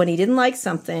 And so when he didn't like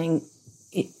something,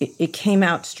 it came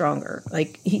out stronger.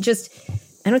 Like I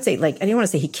didn't want to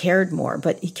say he cared more,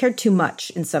 but he cared too much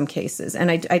in some cases.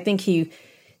 And I think he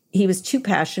was too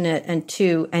passionate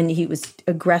and he was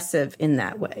aggressive in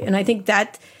that way. And I think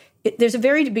that there's a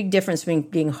very big difference between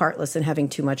being heartless and having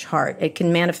too much heart. It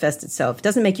can manifest itself. It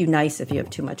doesn't make you nice if you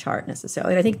have too much heart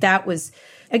necessarily. And I think that was,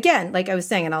 again, like I was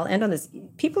saying, and I'll end on this,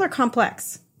 people are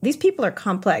complex. These people are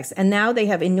complex, and now they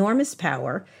have enormous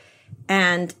power.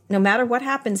 And no matter what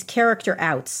happens, character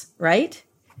outs, right?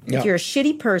 Yeah. If you're a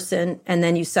shitty person and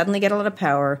then you suddenly get a lot of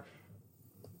power,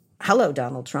 hello,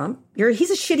 Donald Trump.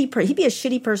 He's a shitty person. He'd be a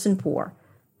shitty person poor,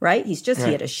 right? He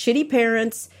had a shitty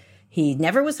parents. He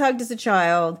never was hugged as a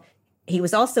child. He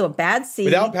was also a bad seed.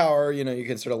 Without power, you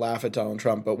can sort of laugh at Donald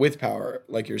Trump, but with power,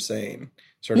 like you're saying,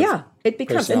 it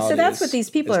becomes, and so that's what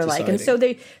these people are like. And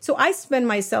so I spend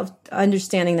myself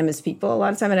understanding them as people a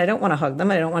lot of time, and I don't want to hug them.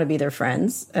 I don't want to be their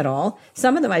friends at all.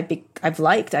 Some of them I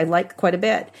like quite a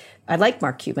bit. I like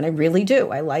Mark Cuban. I really do.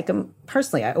 I like him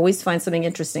personally. I always find something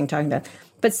interesting talking about.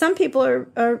 But some people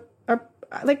are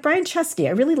like Brian Chesky.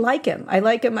 I really like him. I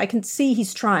like him. I can see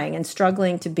he's trying and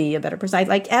struggling to be a better person. I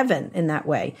like Evan in that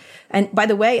way. And by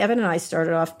the way, Evan and I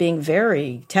started off being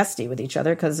very testy with each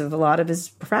other because of a lot of his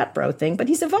frat bro thing, but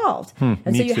he's evolved. And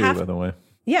me so by the way.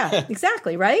 Yeah,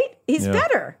 exactly, right? He's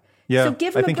better. Yeah, so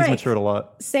give him I think a break. He's matured a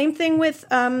lot. Same thing with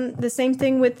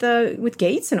with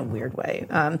Gates in a weird way.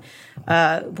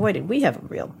 Boy, did we have a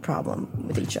real problem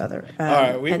with each other. All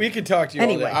right, we could talk to you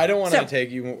all day. I don't want to take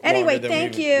you longer anyway, than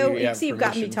thank we you. have See, you've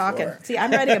got me talking. for. See,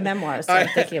 I'm writing a memoir, so I'm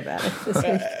thinking about it this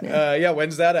week. Yeah,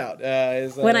 when's that out?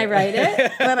 When I write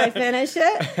it? When I finish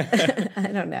it? I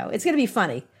don't know. It's going to be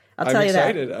funny. I'll tell you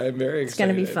that. I'm very excited. It's going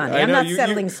to be funny. I'm not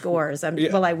settling scores.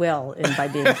 Well, I will by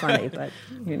being funny, but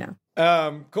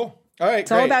Cool. All right,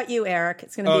 it's all about you, Eric.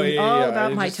 It's going to be all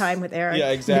about my time with Eric. Yeah,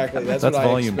 exactly. That's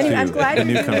volume 2. Anyway, I'm glad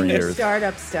you're doing your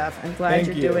startup stuff. I'm glad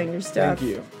you're doing your stuff.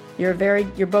 Thank you.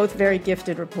 You're both very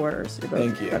gifted reporters. You're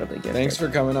both incredibly gifted. Thanks for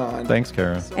coming on. Thanks,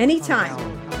 Kara. Anytime.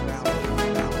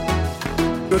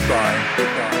 Goodbye.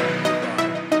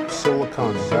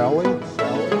 Silicon Valley.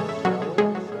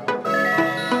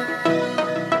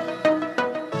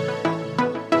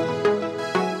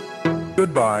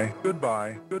 Goodbye.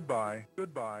 Goodbye. Goodbye.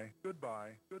 Goodbye.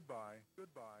 Goodbye. Goodbye.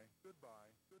 Goodbye.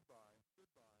 Goodbye. Goodbye.